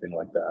pressing or anything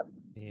like that.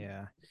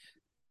 Yeah.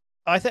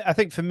 I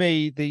think for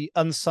me, the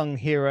unsung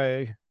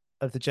hero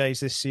of the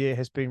Jays this year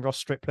has been Ross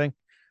Stripling.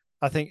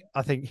 I think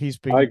he's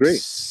been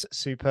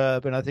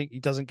superb, and I think he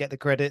doesn't get the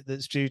credit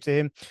that's due to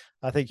him.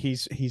 I think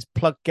he's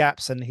plugged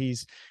gaps, and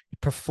he's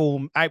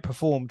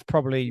outperformed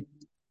probably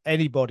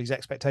anybody's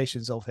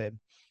expectations of him.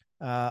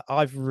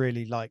 I've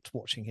really liked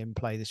watching him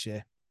play this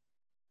year.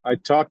 I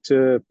talked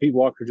to Pete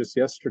Walker just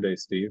yesterday,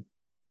 Steve,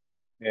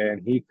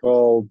 and he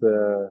called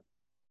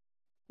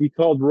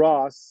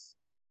Ross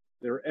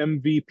their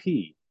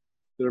MVP,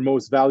 their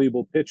most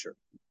valuable pitcher.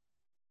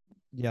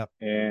 Yeah.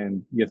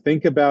 And you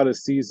think about a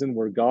season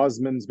where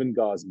Gausman's been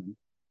Gausman,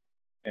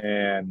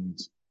 and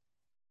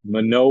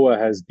Manoah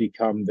has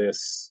become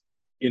this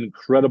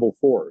incredible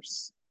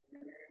force.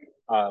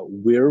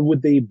 Where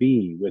would they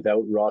be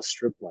without Ross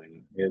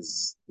Stripling?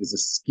 Is a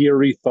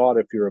scary thought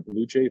if you're a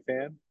Blue Jay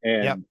fan,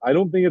 and I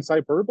don't think it's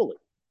hyperbole.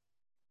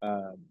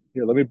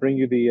 Here, let me bring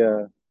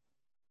you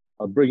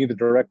I'll bring you the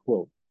direct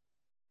quote.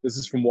 This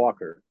is from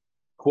Walker.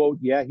 Quote,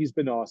 "Yeah, he's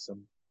been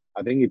awesome.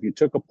 I think if you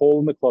took a poll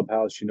in the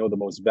clubhouse, the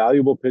most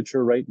valuable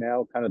pitcher right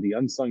now, kind of the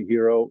unsung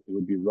hero, it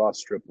would be Ross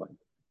Stripling.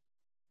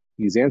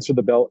 He's answered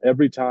the bell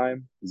every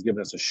time. He's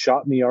given us a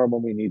shot in the arm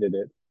when we needed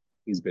it.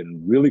 He's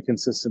been really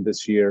consistent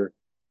this year,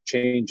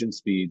 change in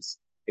speeds.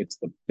 It's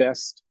the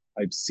best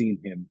I've seen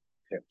him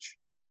pitch.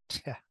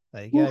 Yeah,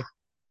 there you go.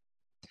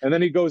 And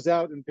then he goes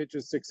out and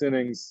pitches 6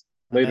 innings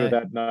later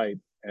that night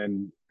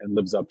and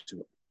lives up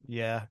to it.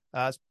 Yeah,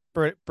 that's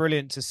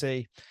brilliant to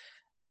see.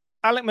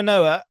 Alek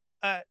Manoah,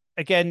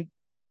 again,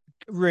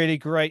 really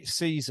great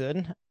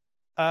season.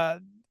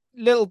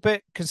 Little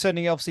bit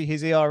concerning, obviously,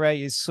 his ERA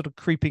is sort of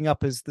creeping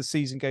up as the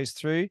season goes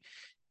through.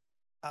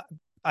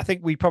 I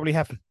think we probably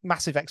have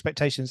massive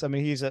expectations. I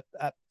mean, he's a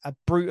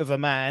brute of a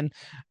man,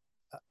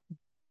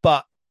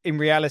 but in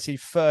reality,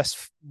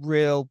 first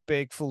real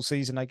big full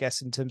season, I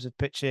guess, in terms of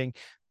pitching,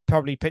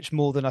 probably pitched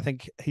more than I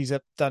think he's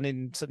done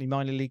in certainly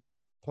minor league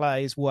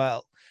play as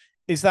well.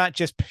 Is that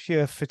just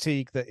pure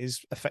fatigue that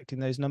is affecting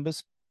those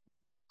numbers?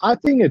 I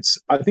think it's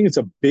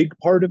a big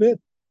part of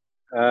it.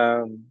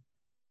 I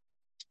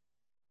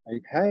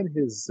had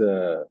his.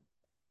 Let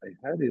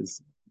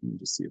me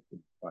just see if I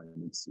can find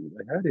it.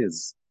 I had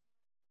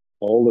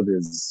all of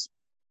his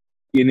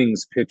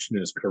innings pitched in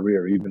his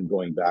career, even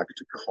going back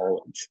to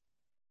college,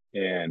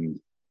 and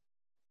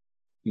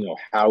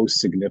how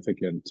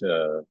significant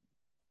it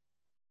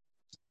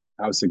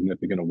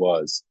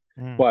was.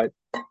 But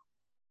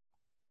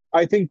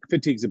I think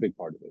fatigue's a big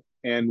part of it.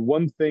 And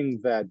one thing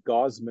that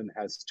Gausman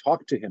has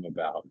talked to him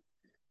about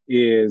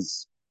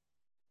is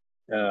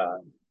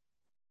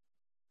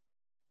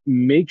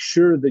make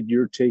sure that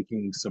you're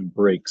taking some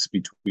breaks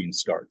between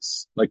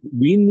starts. Like,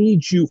 we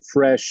need you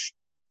fresh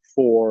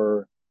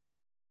for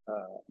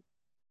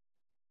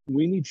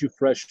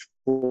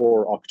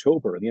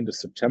October and the end of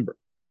September.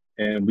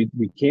 And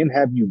we can't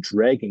have you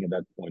dragging at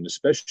that point,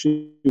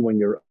 especially when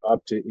you're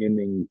up to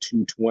inning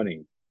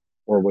 220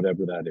 or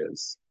whatever that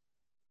is.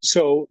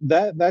 So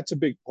that's a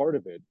big part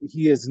of it.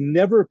 He has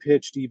never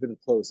pitched even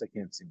close. I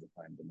can't seem to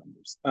find the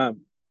numbers.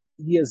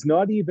 He has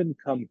not even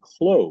come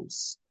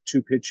close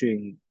to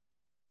pitching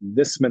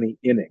this many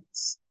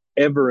innings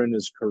ever in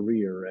his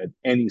career at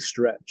any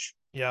stretch.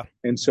 Yeah.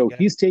 And so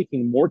he's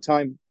taking more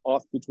time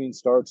off between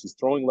starts. He's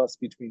throwing less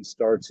between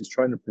starts. He's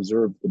trying to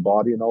preserve the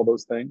body and all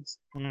those things.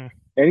 And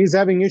he's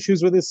having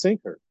issues with his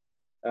sinker.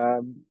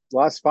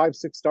 Last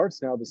 5-6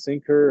 starts now, the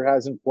sinker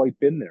hasn't quite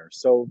been there.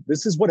 So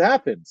this is what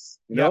happens.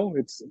 You know,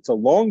 it's a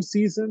long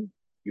season.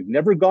 You've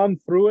never gone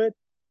through it.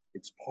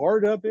 It's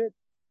part of it.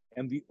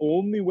 And the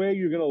only way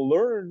you're going to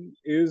learn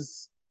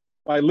is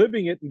by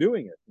living it and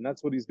doing it. And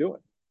that's what he's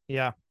doing.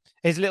 Yeah.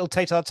 His little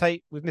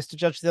tete-a-tete with Mr.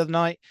 Judge the other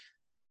night,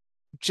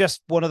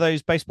 just one of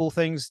those baseball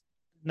things,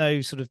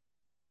 no sort of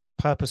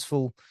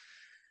purposeful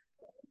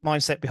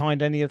mindset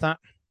behind any of that.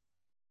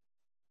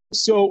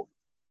 So,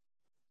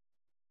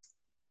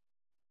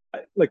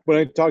 like when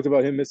I talked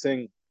about him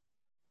missing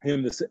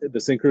the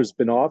sinker's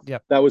been off,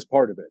 that was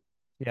part of it.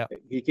 Yeah.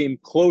 He came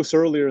close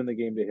earlier in the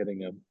game to hitting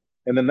him.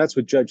 And then that's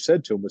what Judge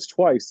said to him, was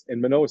twice.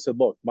 And Manoah said,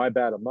 look, my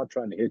bad. I'm not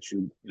trying to hit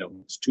you.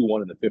 It's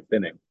 2-1 in the 5th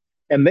inning.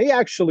 And they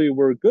actually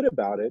were good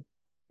about it.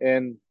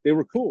 And they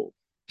were cool.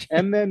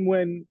 And then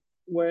when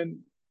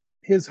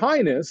His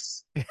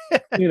Highness,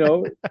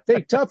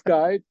 fake tough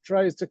guy,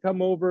 tries to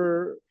come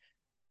over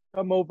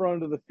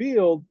onto the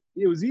field,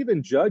 it was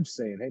even Judge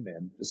saying, hey,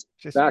 man,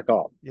 just back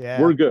off.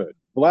 Yeah. We're good.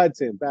 Vlad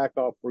saying, back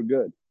off. We're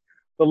good.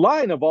 The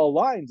line of all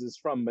lines is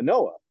from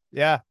Manoah.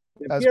 Yeah.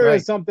 If Pierre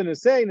has something to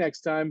say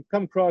next time,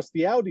 come cross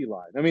the Audi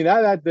line. I mean,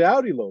 that the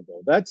Audi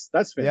logo, that's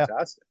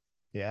fantastic.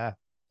 Yeah.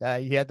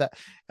 He had that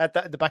at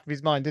the back of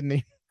his mind, didn't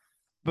he?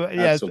 But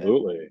yeah,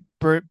 absolutely.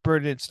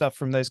 Brilliant stuff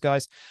from those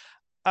guys.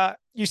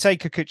 You say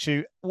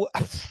Kikuchi.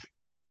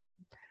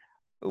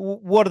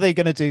 What are they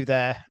going to do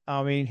there?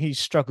 I mean, he's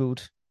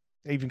struggled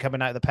even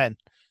coming out of the pen.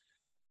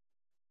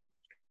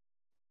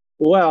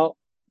 Well,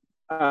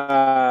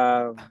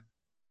 because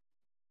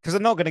they're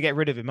not going to get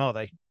rid of him, are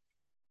they?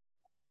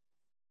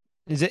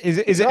 Is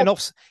it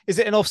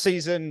an off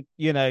season?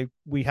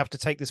 We have to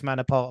take this man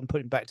apart and put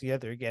him back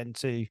together again.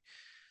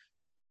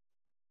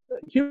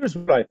 Here's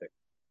what I think.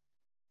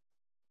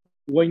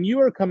 When you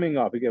are coming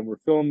up again,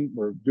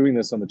 we're doing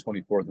this on the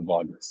 24th of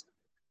August.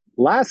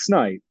 Last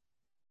night,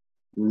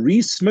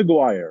 Reese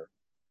McGuire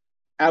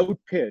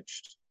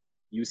outpitched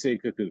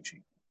Yusei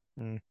Kikuchi.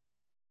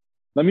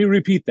 Let me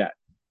repeat that.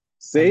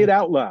 Say it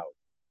out loud.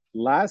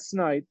 Last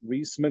night,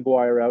 Reese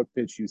McGuire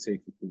outpitched Yusei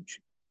Kikuchi.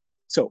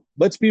 So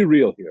let's be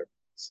real here.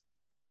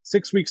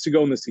 6 weeks to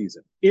go in the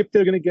season. If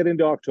they're going to get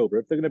into October,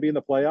 if they're going to be in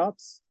the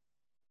playoffs,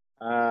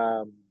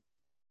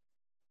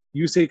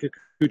 Yusei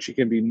Kikuchi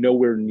can be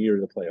nowhere near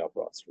the playoff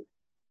roster.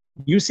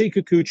 Yusei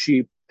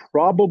Kikuchi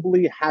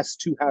probably has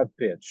to have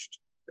pitched,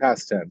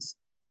 past tense,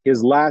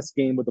 his last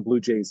game with the Blue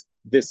Jays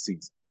this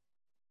season.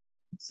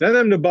 Send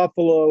him to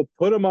Buffalo,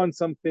 put him on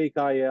some fake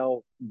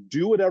IL,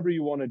 do whatever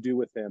you want to do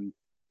with him.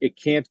 It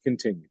can't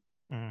continue.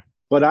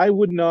 But I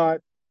would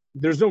not,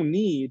 there's no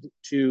need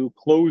to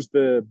close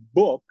the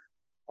book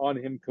on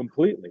him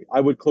completely.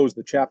 I would close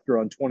the chapter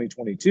on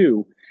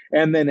 2022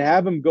 and then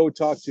have him go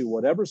talk to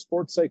whatever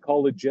sports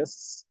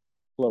psychologists,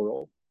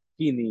 plural,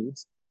 he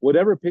needs,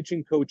 whatever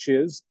pitching coach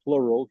is,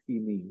 plural, he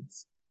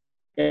needs,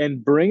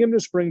 and bring him to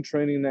spring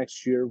training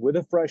next year with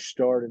a fresh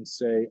start and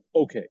say,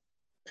 okay,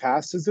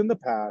 past is in the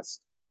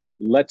past.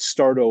 Let's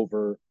start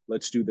over.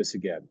 Let's do this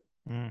again.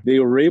 They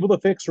were able to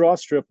fix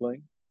Ross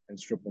Stripling, and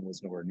Stripling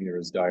was nowhere near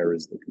as dire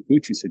as the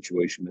Kikuchi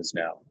situation is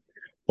now.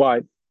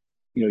 But,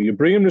 you know, you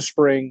bring him to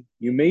spring.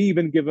 You may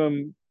even give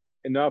him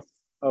enough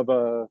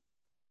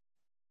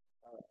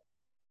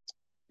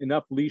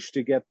leash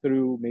to get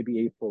through maybe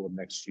April of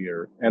next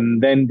year,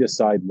 and then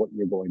decide what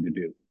you're going to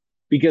do.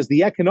 Because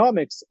the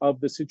economics of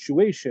the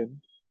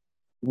situation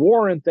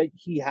warrant that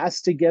he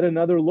has to get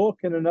another look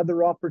and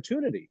another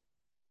opportunity.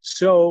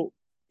 So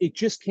it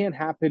just can't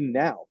happen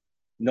now.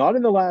 Not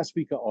in the last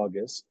week of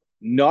August,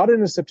 not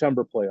in a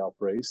September playoff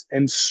race,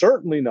 and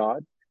certainly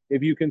not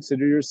if you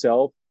consider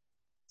yourself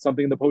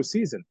something in the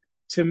postseason.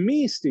 To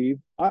me, Steve,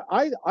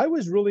 I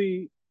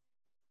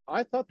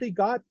thought they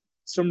got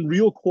some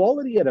real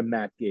quality out of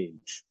Matt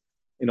Gage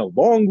in a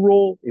long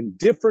role, in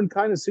different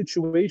kind of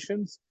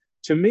situations.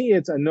 To me,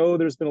 I know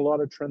there's been a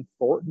lot of Trent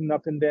Thornton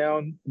up and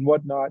down and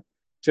whatnot.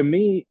 To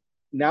me,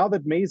 now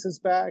that Mays is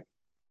back,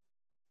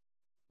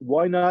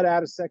 why not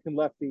add a second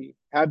lefty,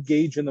 have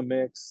Gage in the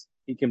mix?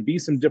 He can be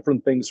some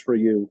different things for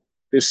you.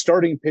 This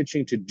starting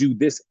pitching to do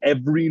this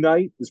every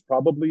night is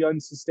probably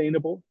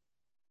unsustainable,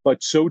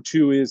 but so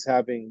too is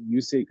having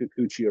Yusei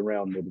Kikuchi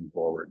around moving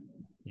forward.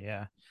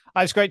 Yeah.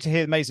 It's great to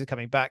hear Mays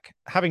coming back.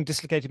 Having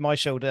dislocated my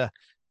shoulder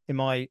in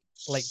my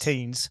late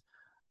teens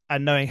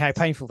and knowing how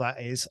painful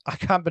that is, I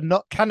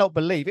cannot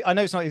believe it. I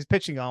know it's not his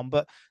pitching arm,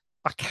 but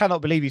I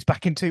cannot believe he's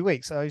back in 2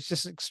 weeks. So it's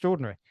just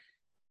extraordinary.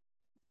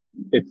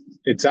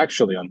 It's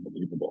actually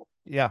unbelievable.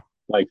 Yeah.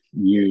 Like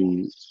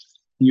you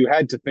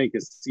had to think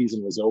his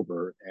season was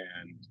over,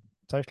 and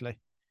totally.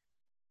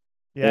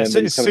 Yeah. As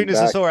soon as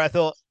I saw it, I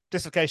thought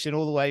dislocation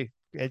all the way.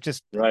 It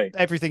just right.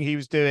 Everything he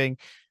was doing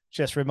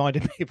just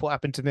reminded me of what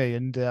happened to me.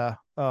 And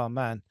oh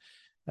man,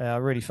 I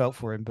really felt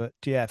for him. But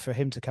yeah, for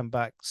him to come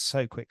back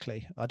so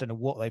quickly, I don't know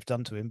what they've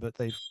done to him, but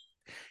they've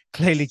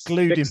clearly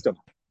glued him.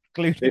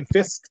 They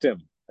fisked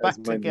him back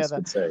together.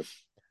 Would say.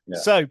 Yeah.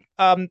 So,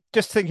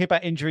 just thinking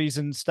about injuries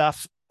and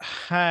stuff,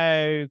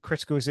 how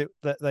critical is it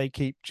that they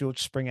keep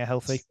George Springer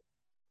healthy?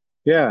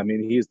 Yeah, I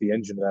mean, he's the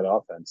engine of that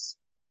offense.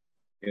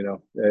 You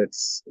know,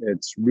 it's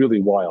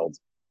really wild.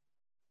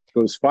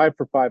 Goes 5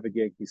 for 5 at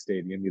Yankee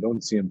Stadium. You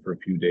don't see him for a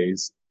few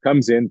days.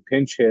 Comes in,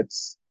 pinch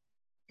hits,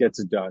 gets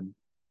it done.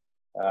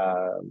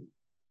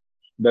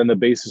 Then the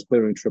bases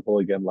clearing triple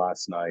again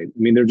last night. I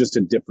mean, they're just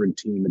a different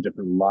team, a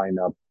different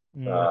lineup,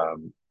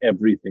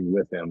 everything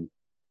with him.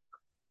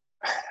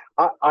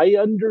 I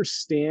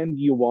understand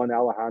you want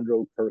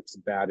Alejandro Kirk's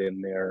bat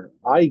in there.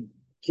 I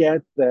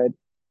get that.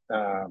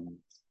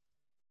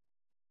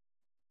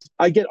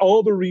 I get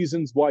all the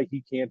reasons why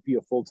he can't be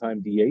a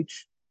full-time DH.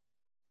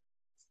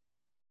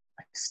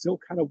 I still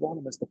kind of want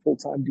him as the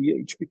full-time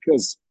DH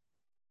because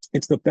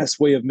it's the best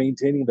way of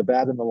maintaining the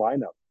bat in the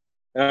lineup.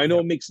 And I know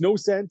it makes no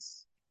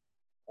sense.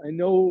 I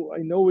know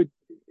it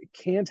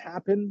can't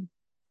happen.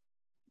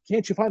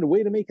 Can't you find a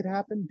way to make it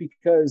happen?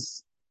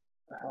 Because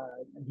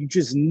you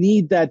just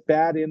need that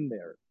bat in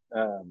there.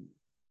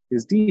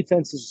 His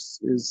defense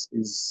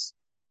is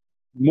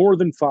more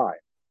than fine,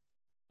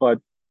 but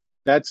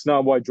that's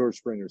not why George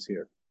Springer's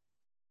here.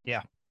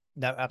 Yeah,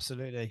 no,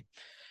 absolutely.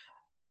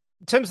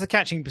 In terms of the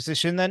catching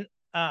position, then,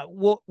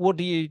 what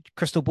do you,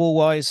 crystal ball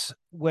wise,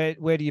 where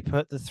do you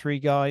put the three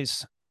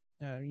guys,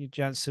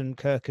 Jansen,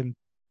 Kirk, and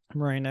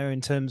Moreno,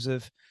 in terms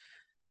of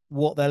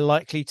what they're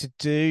likely to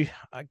do?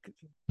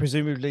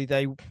 Presumably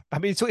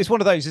it's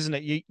one of those, isn't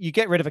it? You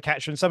get rid of a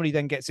catcher and somebody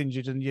then gets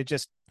injured and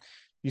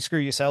you screw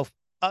yourself.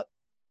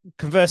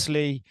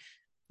 Conversely,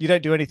 you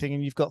don't do anything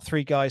and you've got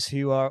three guys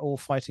who are all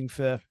fighting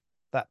for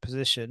that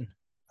position.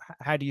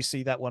 How do you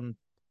see that one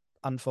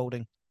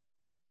unfolding?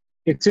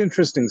 It's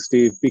interesting,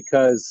 Steve,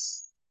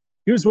 because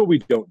here's what we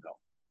don't know.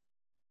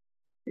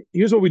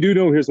 Here's what we do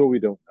know. Here's what we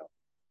don't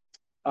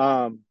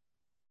know.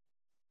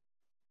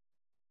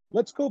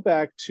 Let's go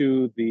back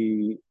to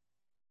the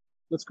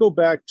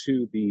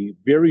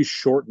very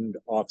shortened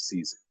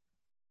offseason.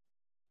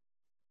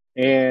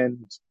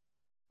 And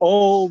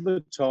all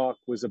the talk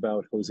was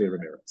about Jose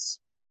Ramirez.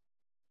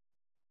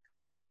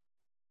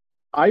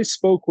 I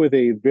spoke with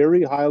a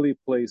very highly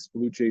placed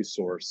Blue Jays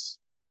source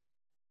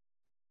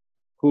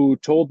who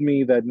told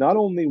me that not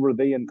only were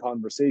they in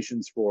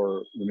conversations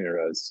for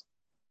Ramirez,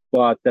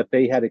 but that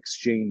they had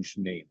exchanged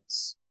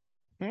names.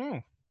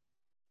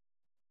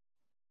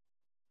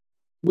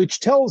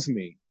 Which tells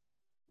me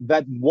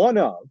that one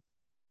of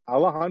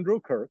Alejandro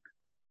Kirk,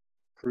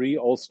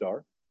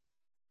 pre-All-Star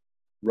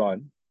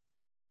run,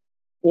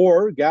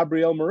 or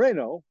Gabriel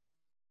Moreno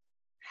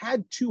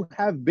had to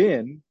have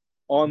been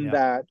on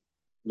that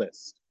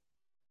list.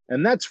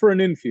 And that's for an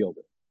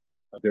infielder,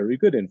 a very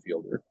good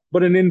infielder,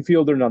 but an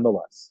infielder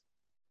nonetheless.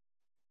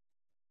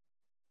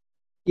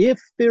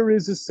 If there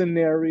is a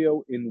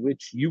scenario in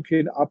which you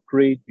can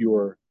upgrade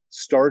your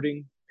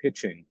starting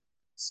pitching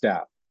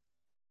staff.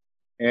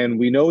 And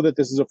we know that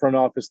this is a front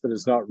office that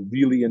is not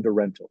really into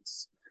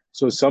rentals.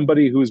 So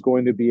somebody who's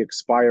going to be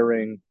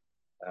expiring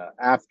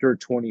after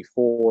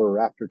 24 or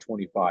after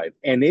 25.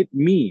 And it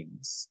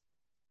means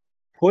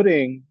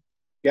putting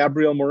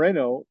Gabriel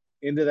Moreno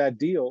into that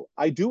deal.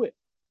 I do it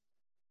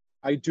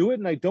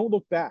and I don't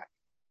look back,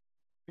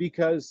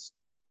 because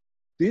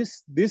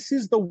this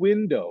is the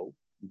window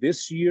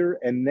this year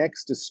and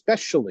next,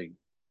 especially,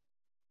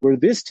 where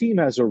this team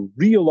has a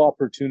real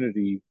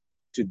opportunity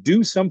to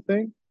do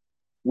something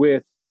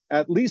with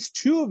at least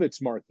two of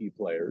its marquee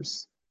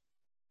players,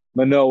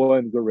 Manoah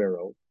and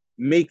Guerrero,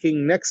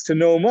 making next to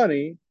no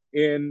money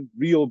in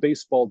real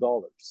baseball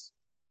dollars.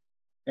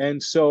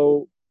 And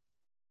so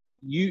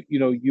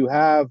you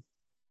have,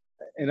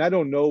 and I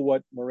don't know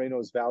what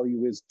Moreno's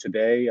value is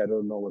today. I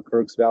don't know what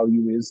Kirk's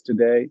value is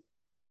today.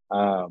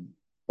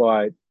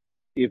 But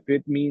if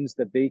it means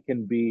that they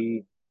can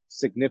be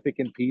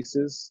significant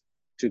pieces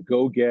to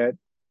go get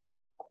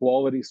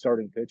quality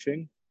starting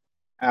pitching,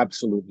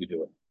 absolutely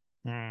do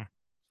it.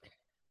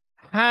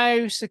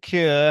 How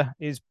secure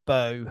is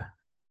Bo?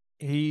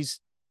 He's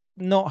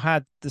not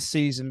had the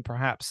season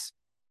perhaps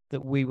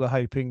that we were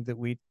hoping that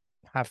we'd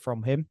have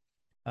from him.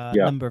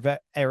 Number of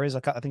errors. I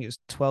think it was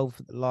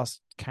 12 at the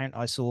last count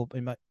I saw.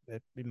 It might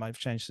have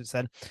changed since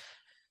then.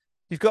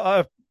 You've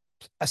got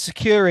a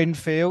secure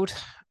infield.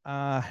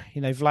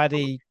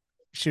 Vladdy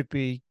should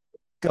be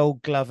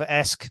Gold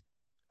Glove-esque.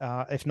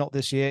 If not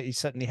this year, he's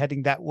certainly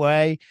heading that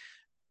way.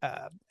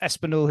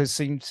 Espinal has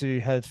seemed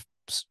to have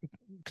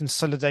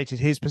consolidated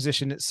his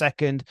position at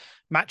second.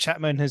 Matt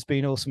Chapman has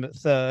been awesome at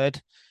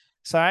third.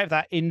 So out of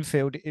that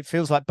infield, it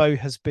feels like Bo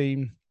has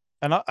been,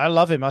 and I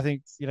love him. I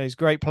think, he's a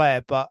great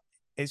player, but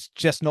it's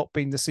just not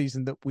been the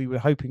season that we were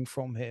hoping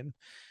from him.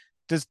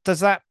 Does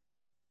that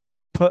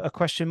put a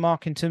question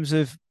mark in terms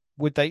of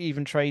would they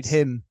even trade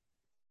him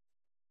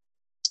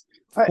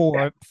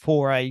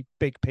for a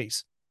big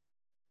piece?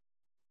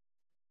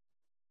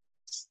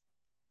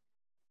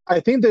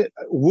 I think that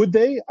would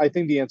they? I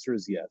think the answer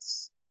is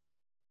yes.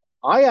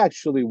 I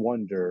actually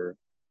wonder,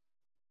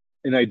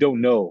 and I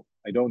don't know,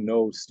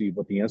 Steve,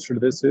 what the answer to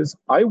this is.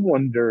 I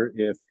wonder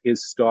if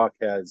his stock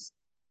has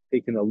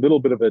taken a little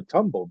bit of a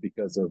tumble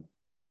because of,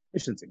 I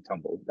shouldn't say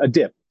tumble, a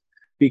dip,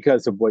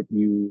 because of what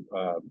you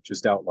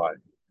just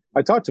outlined.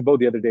 I talked to Bo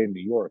the other day in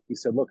New York. He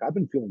said, look, I've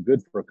been feeling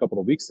good for a couple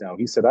of weeks now.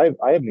 He said, I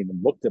haven't even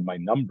looked at my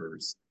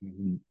numbers.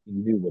 He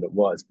knew what it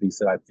was. But he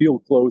said, I feel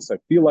close. I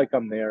feel like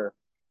I'm there.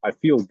 I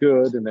feel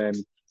good. And then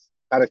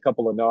had a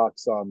couple of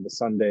knocks on the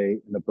Sunday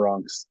in the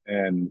Bronx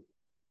and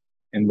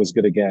was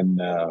good again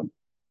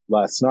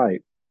last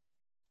night.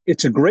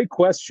 It's a great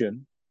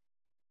question.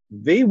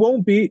 They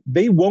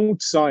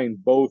won't sign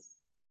both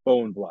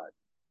Bo and Vlad.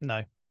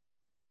 No.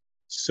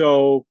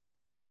 So,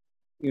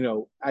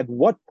 at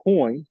what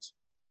point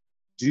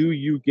do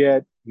you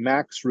get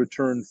max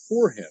return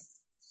for him?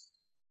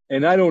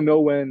 And I don't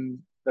know when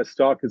the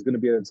stock is going to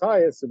be at its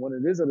highest. And when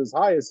it is at its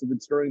highest, if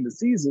it's during the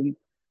season,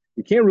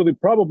 you can't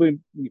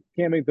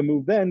make the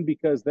move then,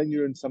 because then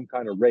you're in some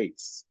kind of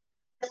race.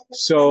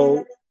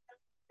 So,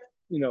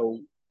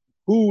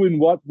 who and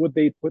what would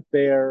they put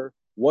there?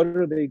 What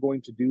are they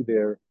going to do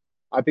there?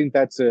 I think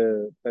that's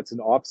an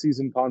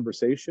off-season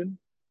conversation,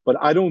 but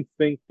I don't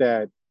think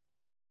that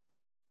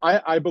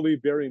I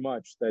believe very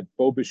much that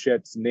Bo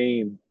Bichette's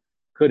name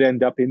could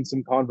end up in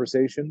some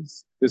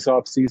conversations this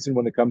offseason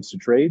when it comes to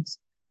trades.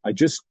 I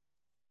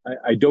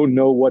don't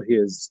know what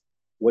his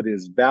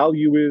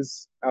value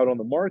is out on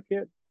the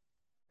market.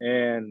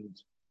 And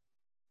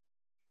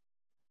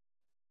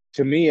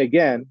to me,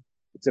 again,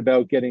 it's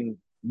about getting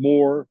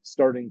more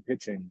starting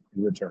pitching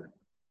in return.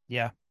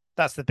 Yeah,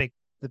 that's the big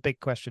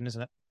question,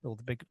 isn't it? Or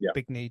the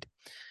big need.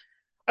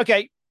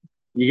 Okay.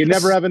 You can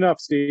never have enough,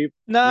 Steve.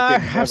 No, you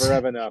can never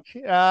have enough.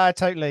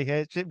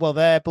 Totally. Well,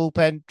 their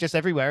bullpen just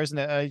everywhere, isn't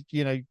it?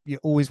 You're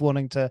always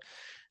wanting to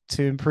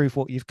improve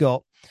what you've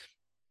got.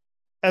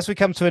 As we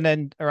come to an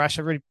end, Arash,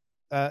 I really,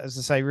 as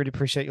I say, really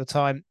appreciate your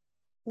time.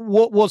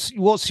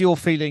 What's your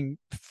feeling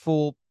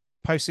for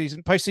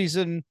postseason?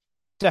 Postseason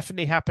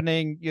definitely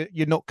happening.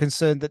 You're not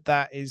concerned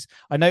that is.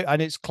 I know,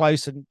 and it's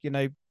close, and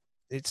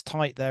it's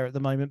tight there at the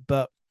moment.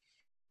 But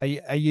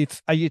are you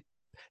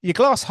your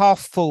glass half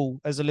full,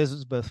 as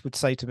Elizabeth would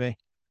say to me?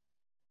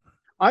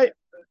 I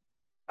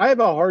have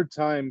a hard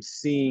time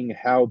seeing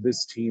how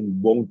this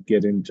team won't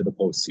get into the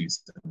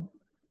postseason.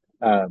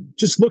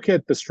 Just look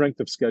at the strength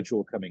of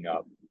schedule coming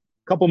up.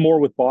 A couple more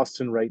with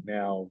Boston right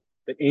now.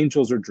 The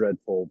Angels are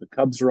dreadful. The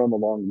Cubs are on the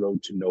long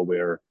road to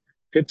nowhere.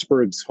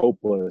 Pittsburgh's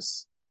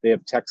hopeless. They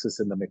have Texas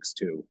in the mix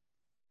too.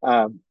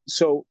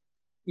 So,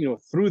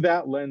 through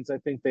that lens, I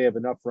think they have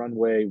enough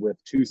runway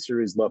with 2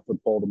 series left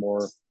with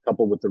Baltimore, a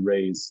couple with the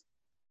Rays,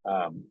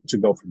 to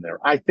go from there.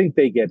 I think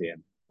they get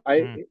in.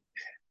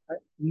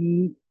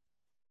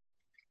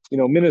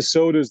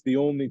 Minnesota's the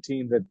only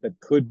team that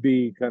could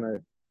be kind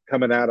of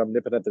coming at them,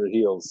 nipping at their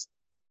heels.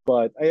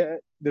 But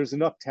there's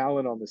enough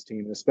talent on this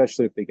team,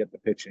 especially if they get the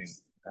pitching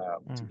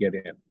to get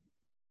in.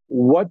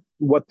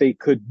 what they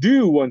could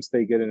do once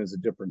they get in is a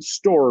different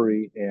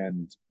story.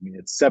 And I mean,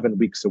 it's 7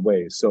 weeks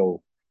away.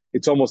 So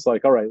it's almost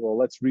like, all right, well,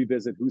 let's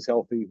revisit who's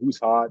healthy, who's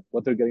hot,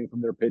 what they're getting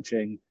from their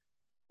pitching.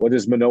 What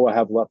does Manoah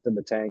have left in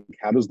the tank?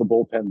 How does the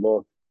bullpen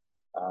look?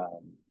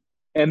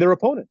 And their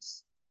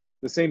opponents,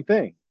 the same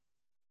thing.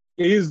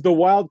 Is the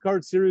wild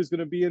card series going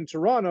to be in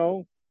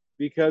Toronto?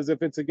 Because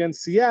if it's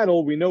against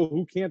Seattle, we know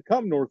who can't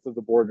come north of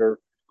the border.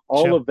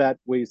 All of that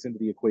weighs into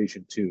the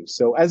equation too.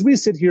 So as we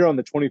sit here on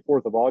the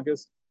 24th of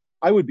August,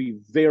 I would be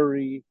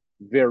very,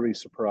 very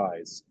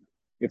surprised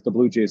if the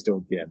Blue Jays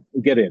don't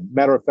get in.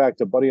 Matter of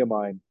fact, a buddy of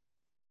mine,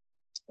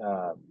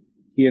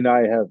 he and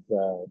I have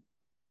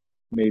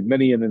made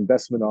many an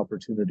investment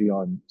opportunity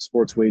on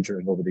sports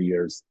wagering over the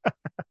years.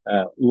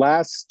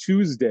 Last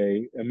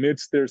Tuesday,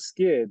 amidst their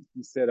skid,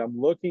 he said, I'm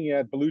looking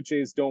at Blue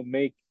Jays don't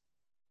make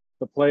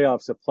the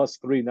playoffs at plus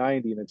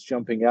 390, and it's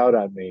jumping out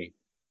at me.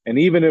 And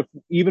even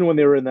when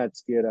they were in that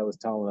skid, I was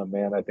telling them,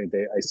 man, I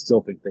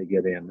still think they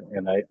get in.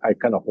 And I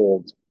kind of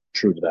hold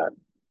true to that.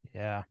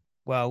 Yeah.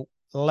 Well,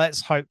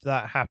 let's hope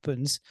that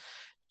happens.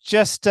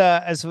 Just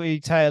as we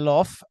tail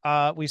off,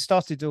 we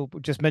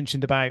just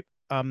mentioned about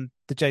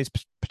the Jays'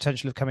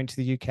 potential of coming to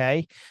the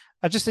UK.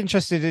 I'm just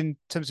interested in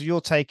terms of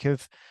your take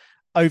of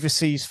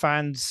overseas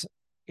fans,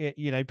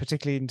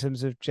 particularly in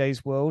terms of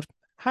Jays World.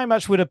 How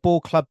much would a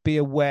ball club be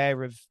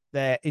aware of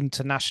their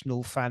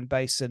international fan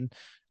base and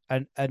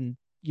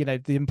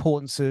the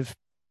importance of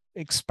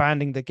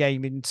expanding the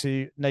game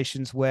into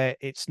nations where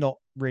it's not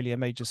really a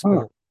major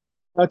sport?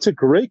 That's a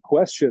great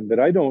question that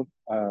I don't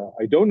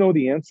know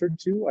the answer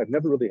to. I've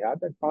never really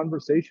had that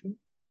conversation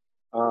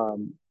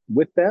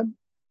with them.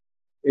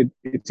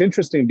 It's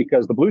interesting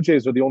because the Blue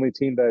Jays are the only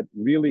team that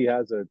really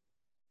has a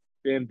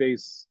fan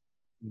base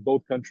in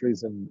both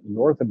countries in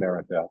North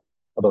America.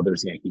 Although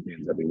there's Yankee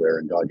fans everywhere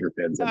and Dodger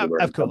fans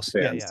everywhere, of course,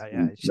 fans,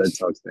 yeah. Red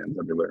Sox fans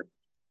everywhere.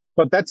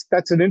 But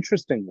that's an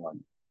interesting one.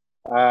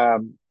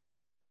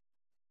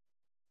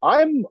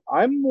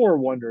 I'm more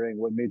wondering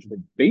what Major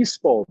League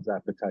Baseball's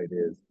appetite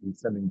is in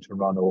sending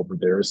Toronto over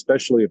there,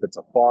 especially if it's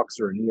a Fox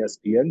or an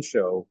ESPN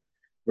show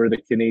where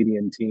the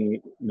Canadian team,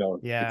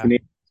 the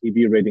Canadian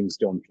TV ratings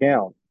don't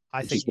count.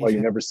 Which is why you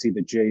never see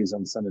the Jays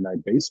on Sunday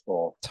Night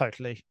Baseball.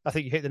 Totally. I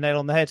think you hit the nail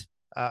on the head.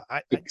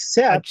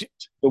 Except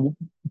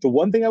the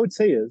one thing I would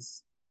say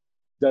is,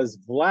 does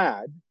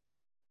Vlad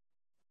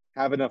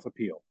have enough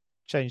appeal?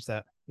 Change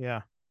that.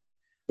 Yeah.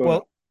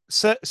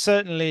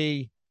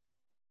 Certainly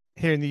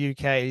here in the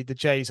UK, the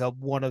Jays are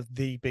one of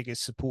the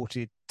biggest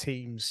supported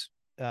teams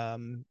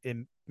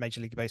in Major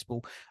League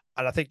Baseball.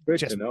 And I think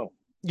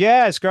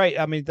yeah, it's great.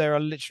 I mean, there are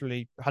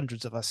literally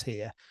hundreds of us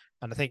here.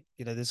 And I think,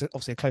 there's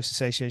obviously a close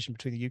association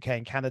between the UK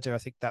and Canada. I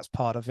think that's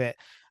part of it.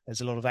 There's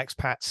a lot of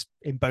expats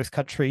in both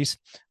countries.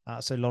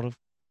 So a lot of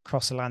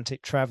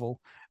cross-Atlantic travel.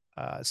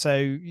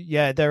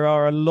 There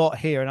are a lot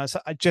here. And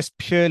I just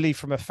purely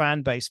from a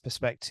fan base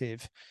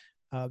perspective,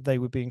 they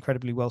would be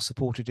incredibly well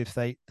supported if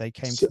they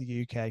came to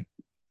the UK.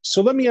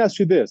 So let me ask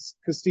you this,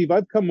 because Steve,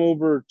 I've come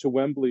over to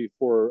Wembley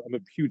I'm a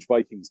huge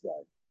Vikings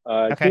guy.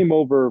 I came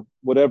over,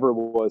 whatever it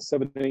was,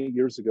 7-8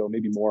 years ago,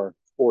 maybe more,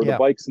 for the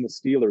Vikes and the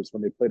Steelers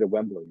when they played at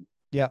Wembley.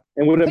 Yeah.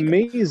 And what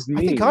amazed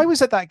me... I think I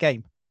was at that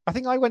game. I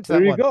think I went to that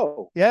one. There you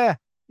go. Yeah.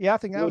 Yeah, I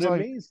think that was... What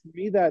amazed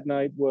me that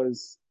night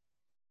was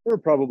there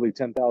were probably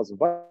 10,000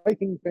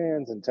 Viking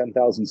fans and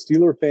 10,000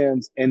 Steeler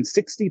fans and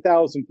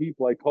 60,000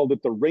 people. I called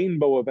it the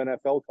rainbow of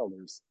NFL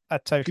colors.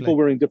 Totally. People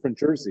wearing different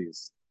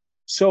jerseys.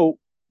 So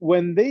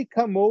when they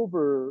come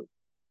over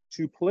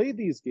to play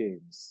these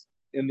games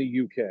in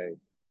the UK,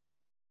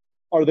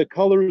 are the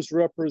colors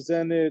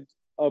represented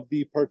of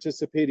the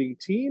participating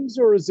teams,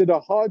 or is it a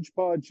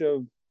hodgepodge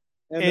of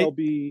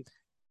MLB?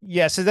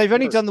 So they've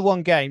only done the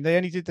one game. They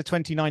only did the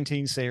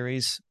 2019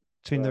 series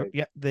between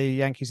the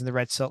Yankees and the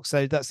Red Sox.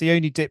 So that's the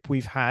only dip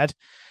we've had.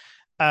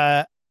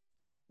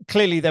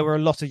 Clearly, there were a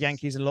lot of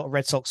Yankees and a lot of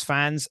Red Sox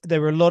fans.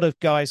 There were a lot of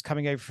guys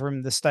coming over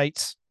from the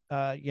States,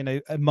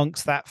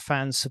 amongst that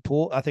fan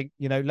support. I think,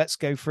 let's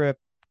go for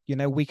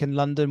a week in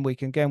London. We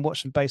can go and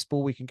watch some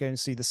baseball. We can go and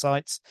see the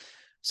sights.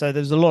 So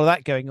there's a lot of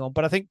that going on.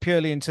 But I think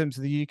purely in terms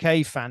of the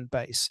UK fan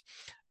base,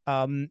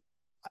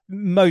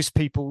 most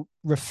people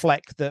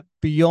reflect that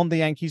beyond the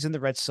Yankees and the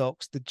Red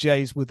Sox, the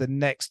Jays were the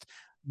next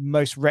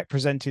most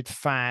represented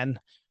fan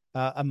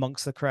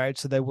amongst the crowd.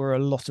 So there were a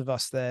lot of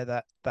us there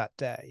that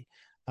day.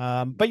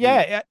 But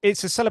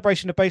it's a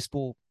celebration of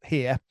baseball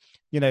here,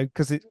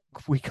 because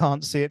we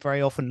can't see it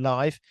very often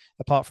live,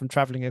 apart from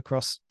traveling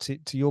across to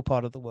your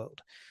part of the world.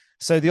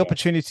 So the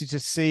opportunity to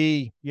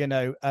see,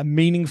 a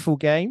meaningful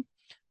game,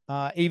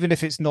 even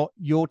if it's not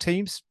your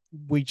teams,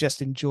 we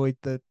just enjoyed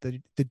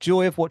the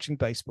joy of watching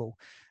baseball.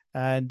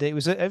 And it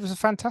was a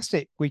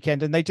fantastic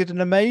weekend, and they did an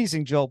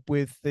amazing job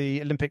with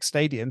the Olympic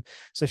Stadium.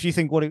 So if you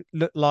think what it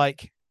looked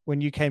like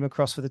when you came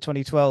across for the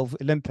 2012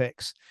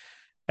 Olympics,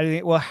 and you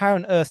think, well, how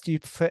on earth do you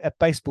fit a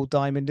baseball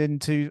diamond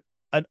into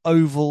an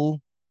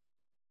oval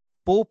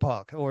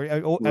ballpark or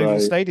oval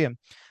stadium?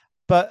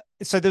 But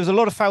so there was a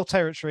lot of foul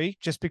territory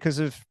just because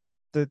of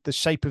the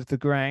shape of the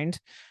ground.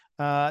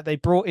 They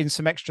brought in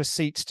some extra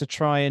seats to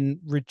try and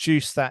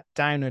reduce that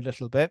down a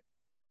little bit.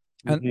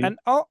 And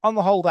on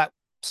the whole, that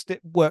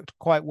worked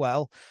quite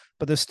well,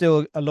 but there's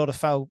still a lot of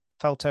foul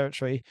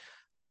territory.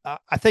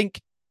 I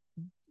think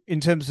in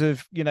terms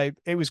of,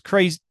 it was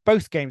crazy.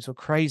 Both games were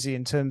crazy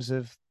in terms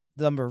of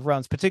the number of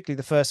runs, particularly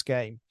the first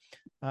game,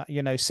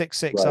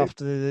 6-6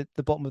 after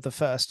the bottom of the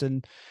first.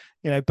 And,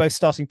 both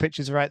starting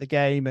pitchers are out the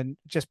game and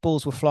just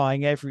balls were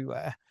flying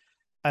everywhere.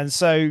 And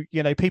so,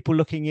 people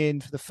looking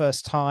in for the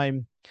first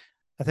time,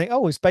 I think,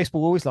 is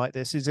baseball always like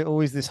this? Is it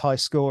always this high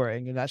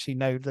scoring? And actually,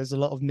 no, there's a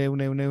lot of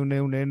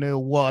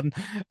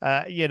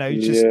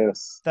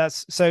 0-0-0-0-0-0-1.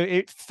 That's so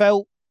it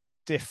felt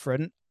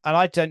different. And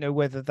I don't know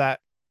whether that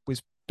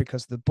was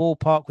because the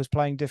ballpark was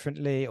playing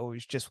differently or it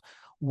was just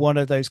one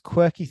of those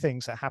quirky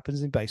things that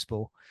happens in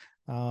baseball.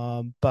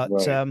 But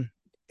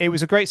it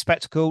was a great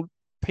spectacle.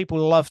 People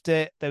loved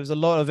it. There was a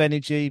lot of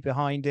energy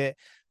behind it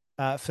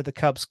for the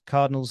Cubs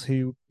Cardinals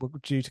who were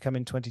due to come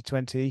in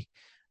 2020.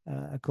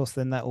 Of course,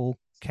 then that all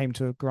came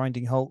to a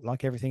grinding halt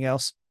like everything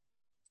else.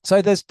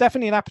 So there's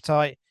definitely an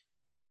appetite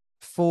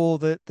for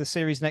the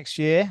series next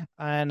year.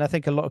 And I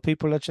think a lot of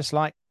people are just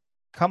like,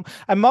 come.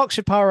 And Mark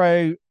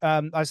Shapiro,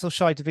 I saw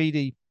Shai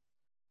Davidi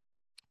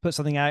put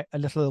something out a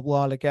little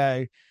while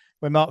ago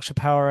where Mark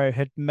Shapiro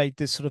had made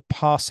this sort of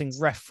passing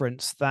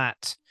reference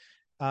that,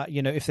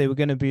 if they were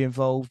going to be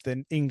involved,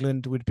 then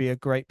England would be a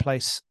great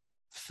place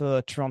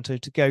for Toronto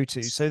to go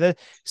to. So there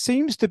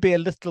seems to be a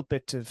little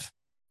bit of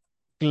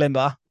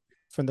glimmer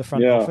from the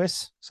front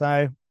office.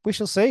 So we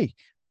shall see.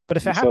 But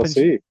if it happens,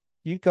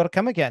 you've got to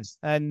come again.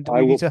 And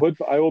I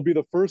will be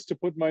the first to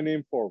put my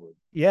name forward.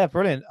 Yeah,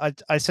 brilliant.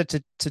 I said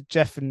to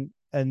Jeff and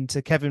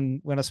to Kevin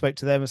when I spoke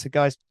to them, I said,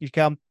 guys, you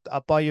come,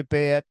 I'll buy you a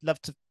beer. Love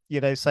to,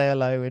 say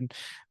hello and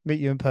meet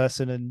you in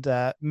person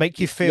and make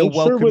you feel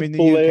welcome in the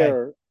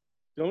Blair, UK.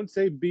 Don't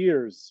say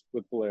beers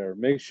with Blair.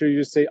 Make sure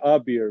you say a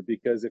beer,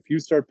 because if you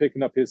start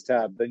picking up his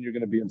tab, then you're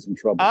going to be in some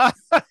trouble.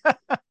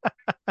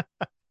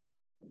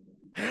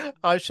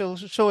 I'm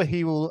sure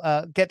he will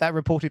get that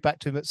reported back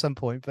to him at some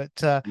point. But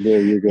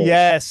there you go.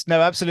 Yes,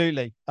 no,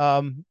 absolutely.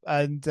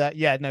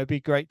 It'd be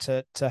great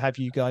to have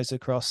you guys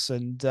across.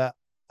 And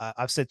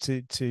I've said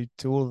to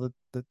all of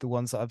the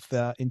ones that I've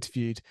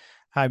interviewed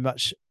how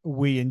much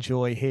we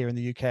enjoy here in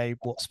the UK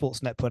what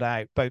Sportsnet put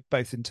out,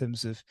 both in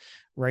terms of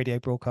radio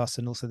broadcast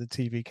and also the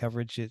TV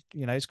coverage.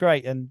 It's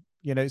great, and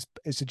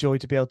it's a joy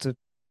to be able to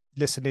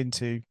listen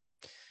into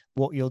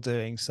what you're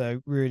doing.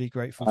 So really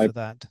grateful for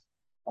that.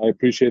 I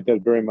appreciate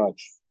that very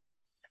much.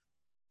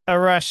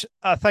 Arash,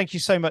 thank you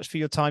so much for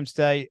your time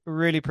today.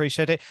 Really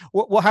appreciate it.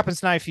 What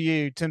happens now for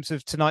you in terms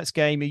of tonight's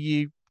game? Are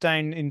you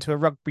down into a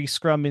rugby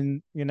scrum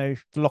in the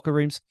locker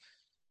rooms?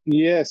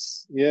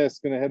 Yes.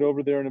 Going to head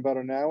over there in about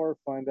an hour,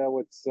 find out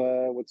what's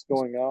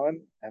going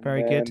on. And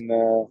very good.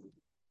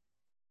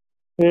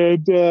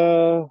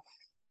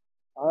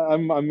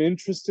 I'm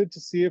interested to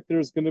see if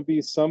there's going to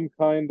be some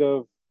kind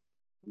of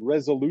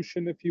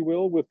resolution, if you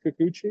will, with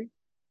Kikuchi.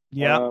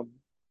 Yeah.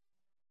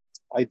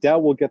 I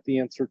doubt we'll get the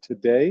answer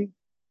today,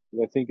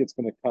 but I think it's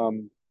going to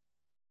come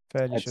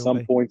at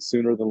some point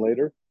sooner than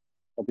later.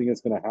 I think it's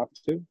going to have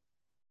to.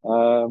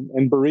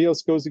 And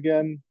Barrios goes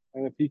again,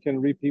 and if he can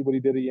repeat what he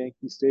did at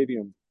Yankee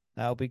Stadium,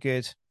 that'll be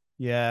good.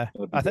 Yeah,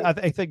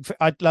 I think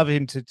I'd love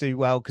him to do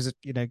well because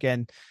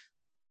again,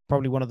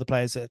 probably one of the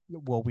players that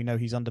we know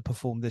he's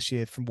underperformed this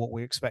year from what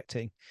we're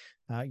expecting.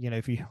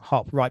 If you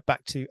hop right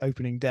back to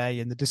opening day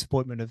and the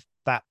disappointment of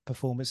that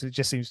performance, it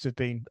just seems to have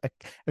been an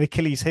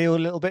Achilles heel a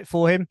little bit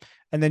for him.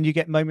 And then you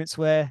get moments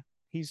where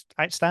he's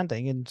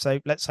outstanding. And so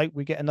let's hope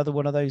we get another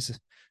one of those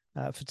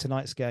for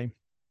tonight's game.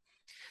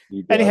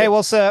 Anyhow,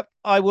 well, sir,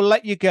 I will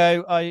let you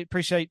go. I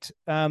appreciate,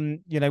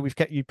 we've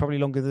kept you probably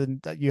longer than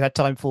you had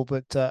time for,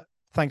 but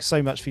thanks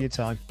so much for your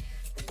time.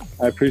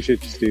 I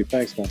appreciate you, Steve.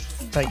 Thanks, man.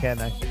 Take care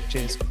now.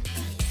 Cheers.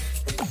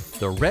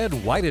 The Red,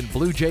 White, and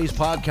Blue Jays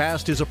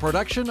podcast is a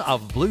production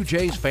of Blue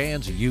Jays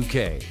Fans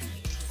UK.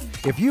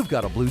 If you've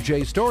got a Blue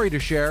Jays story to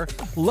share,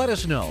 let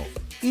us know.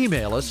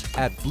 Email us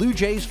at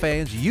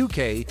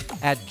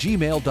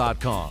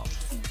bluejaysfansuk@gmail.com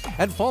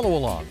and follow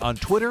along on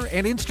Twitter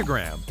and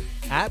Instagram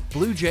at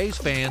Blue Jays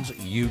Fans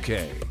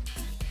UK.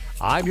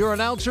 I'm your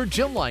announcer,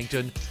 Jim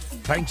Langton.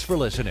 Thanks for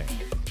listening.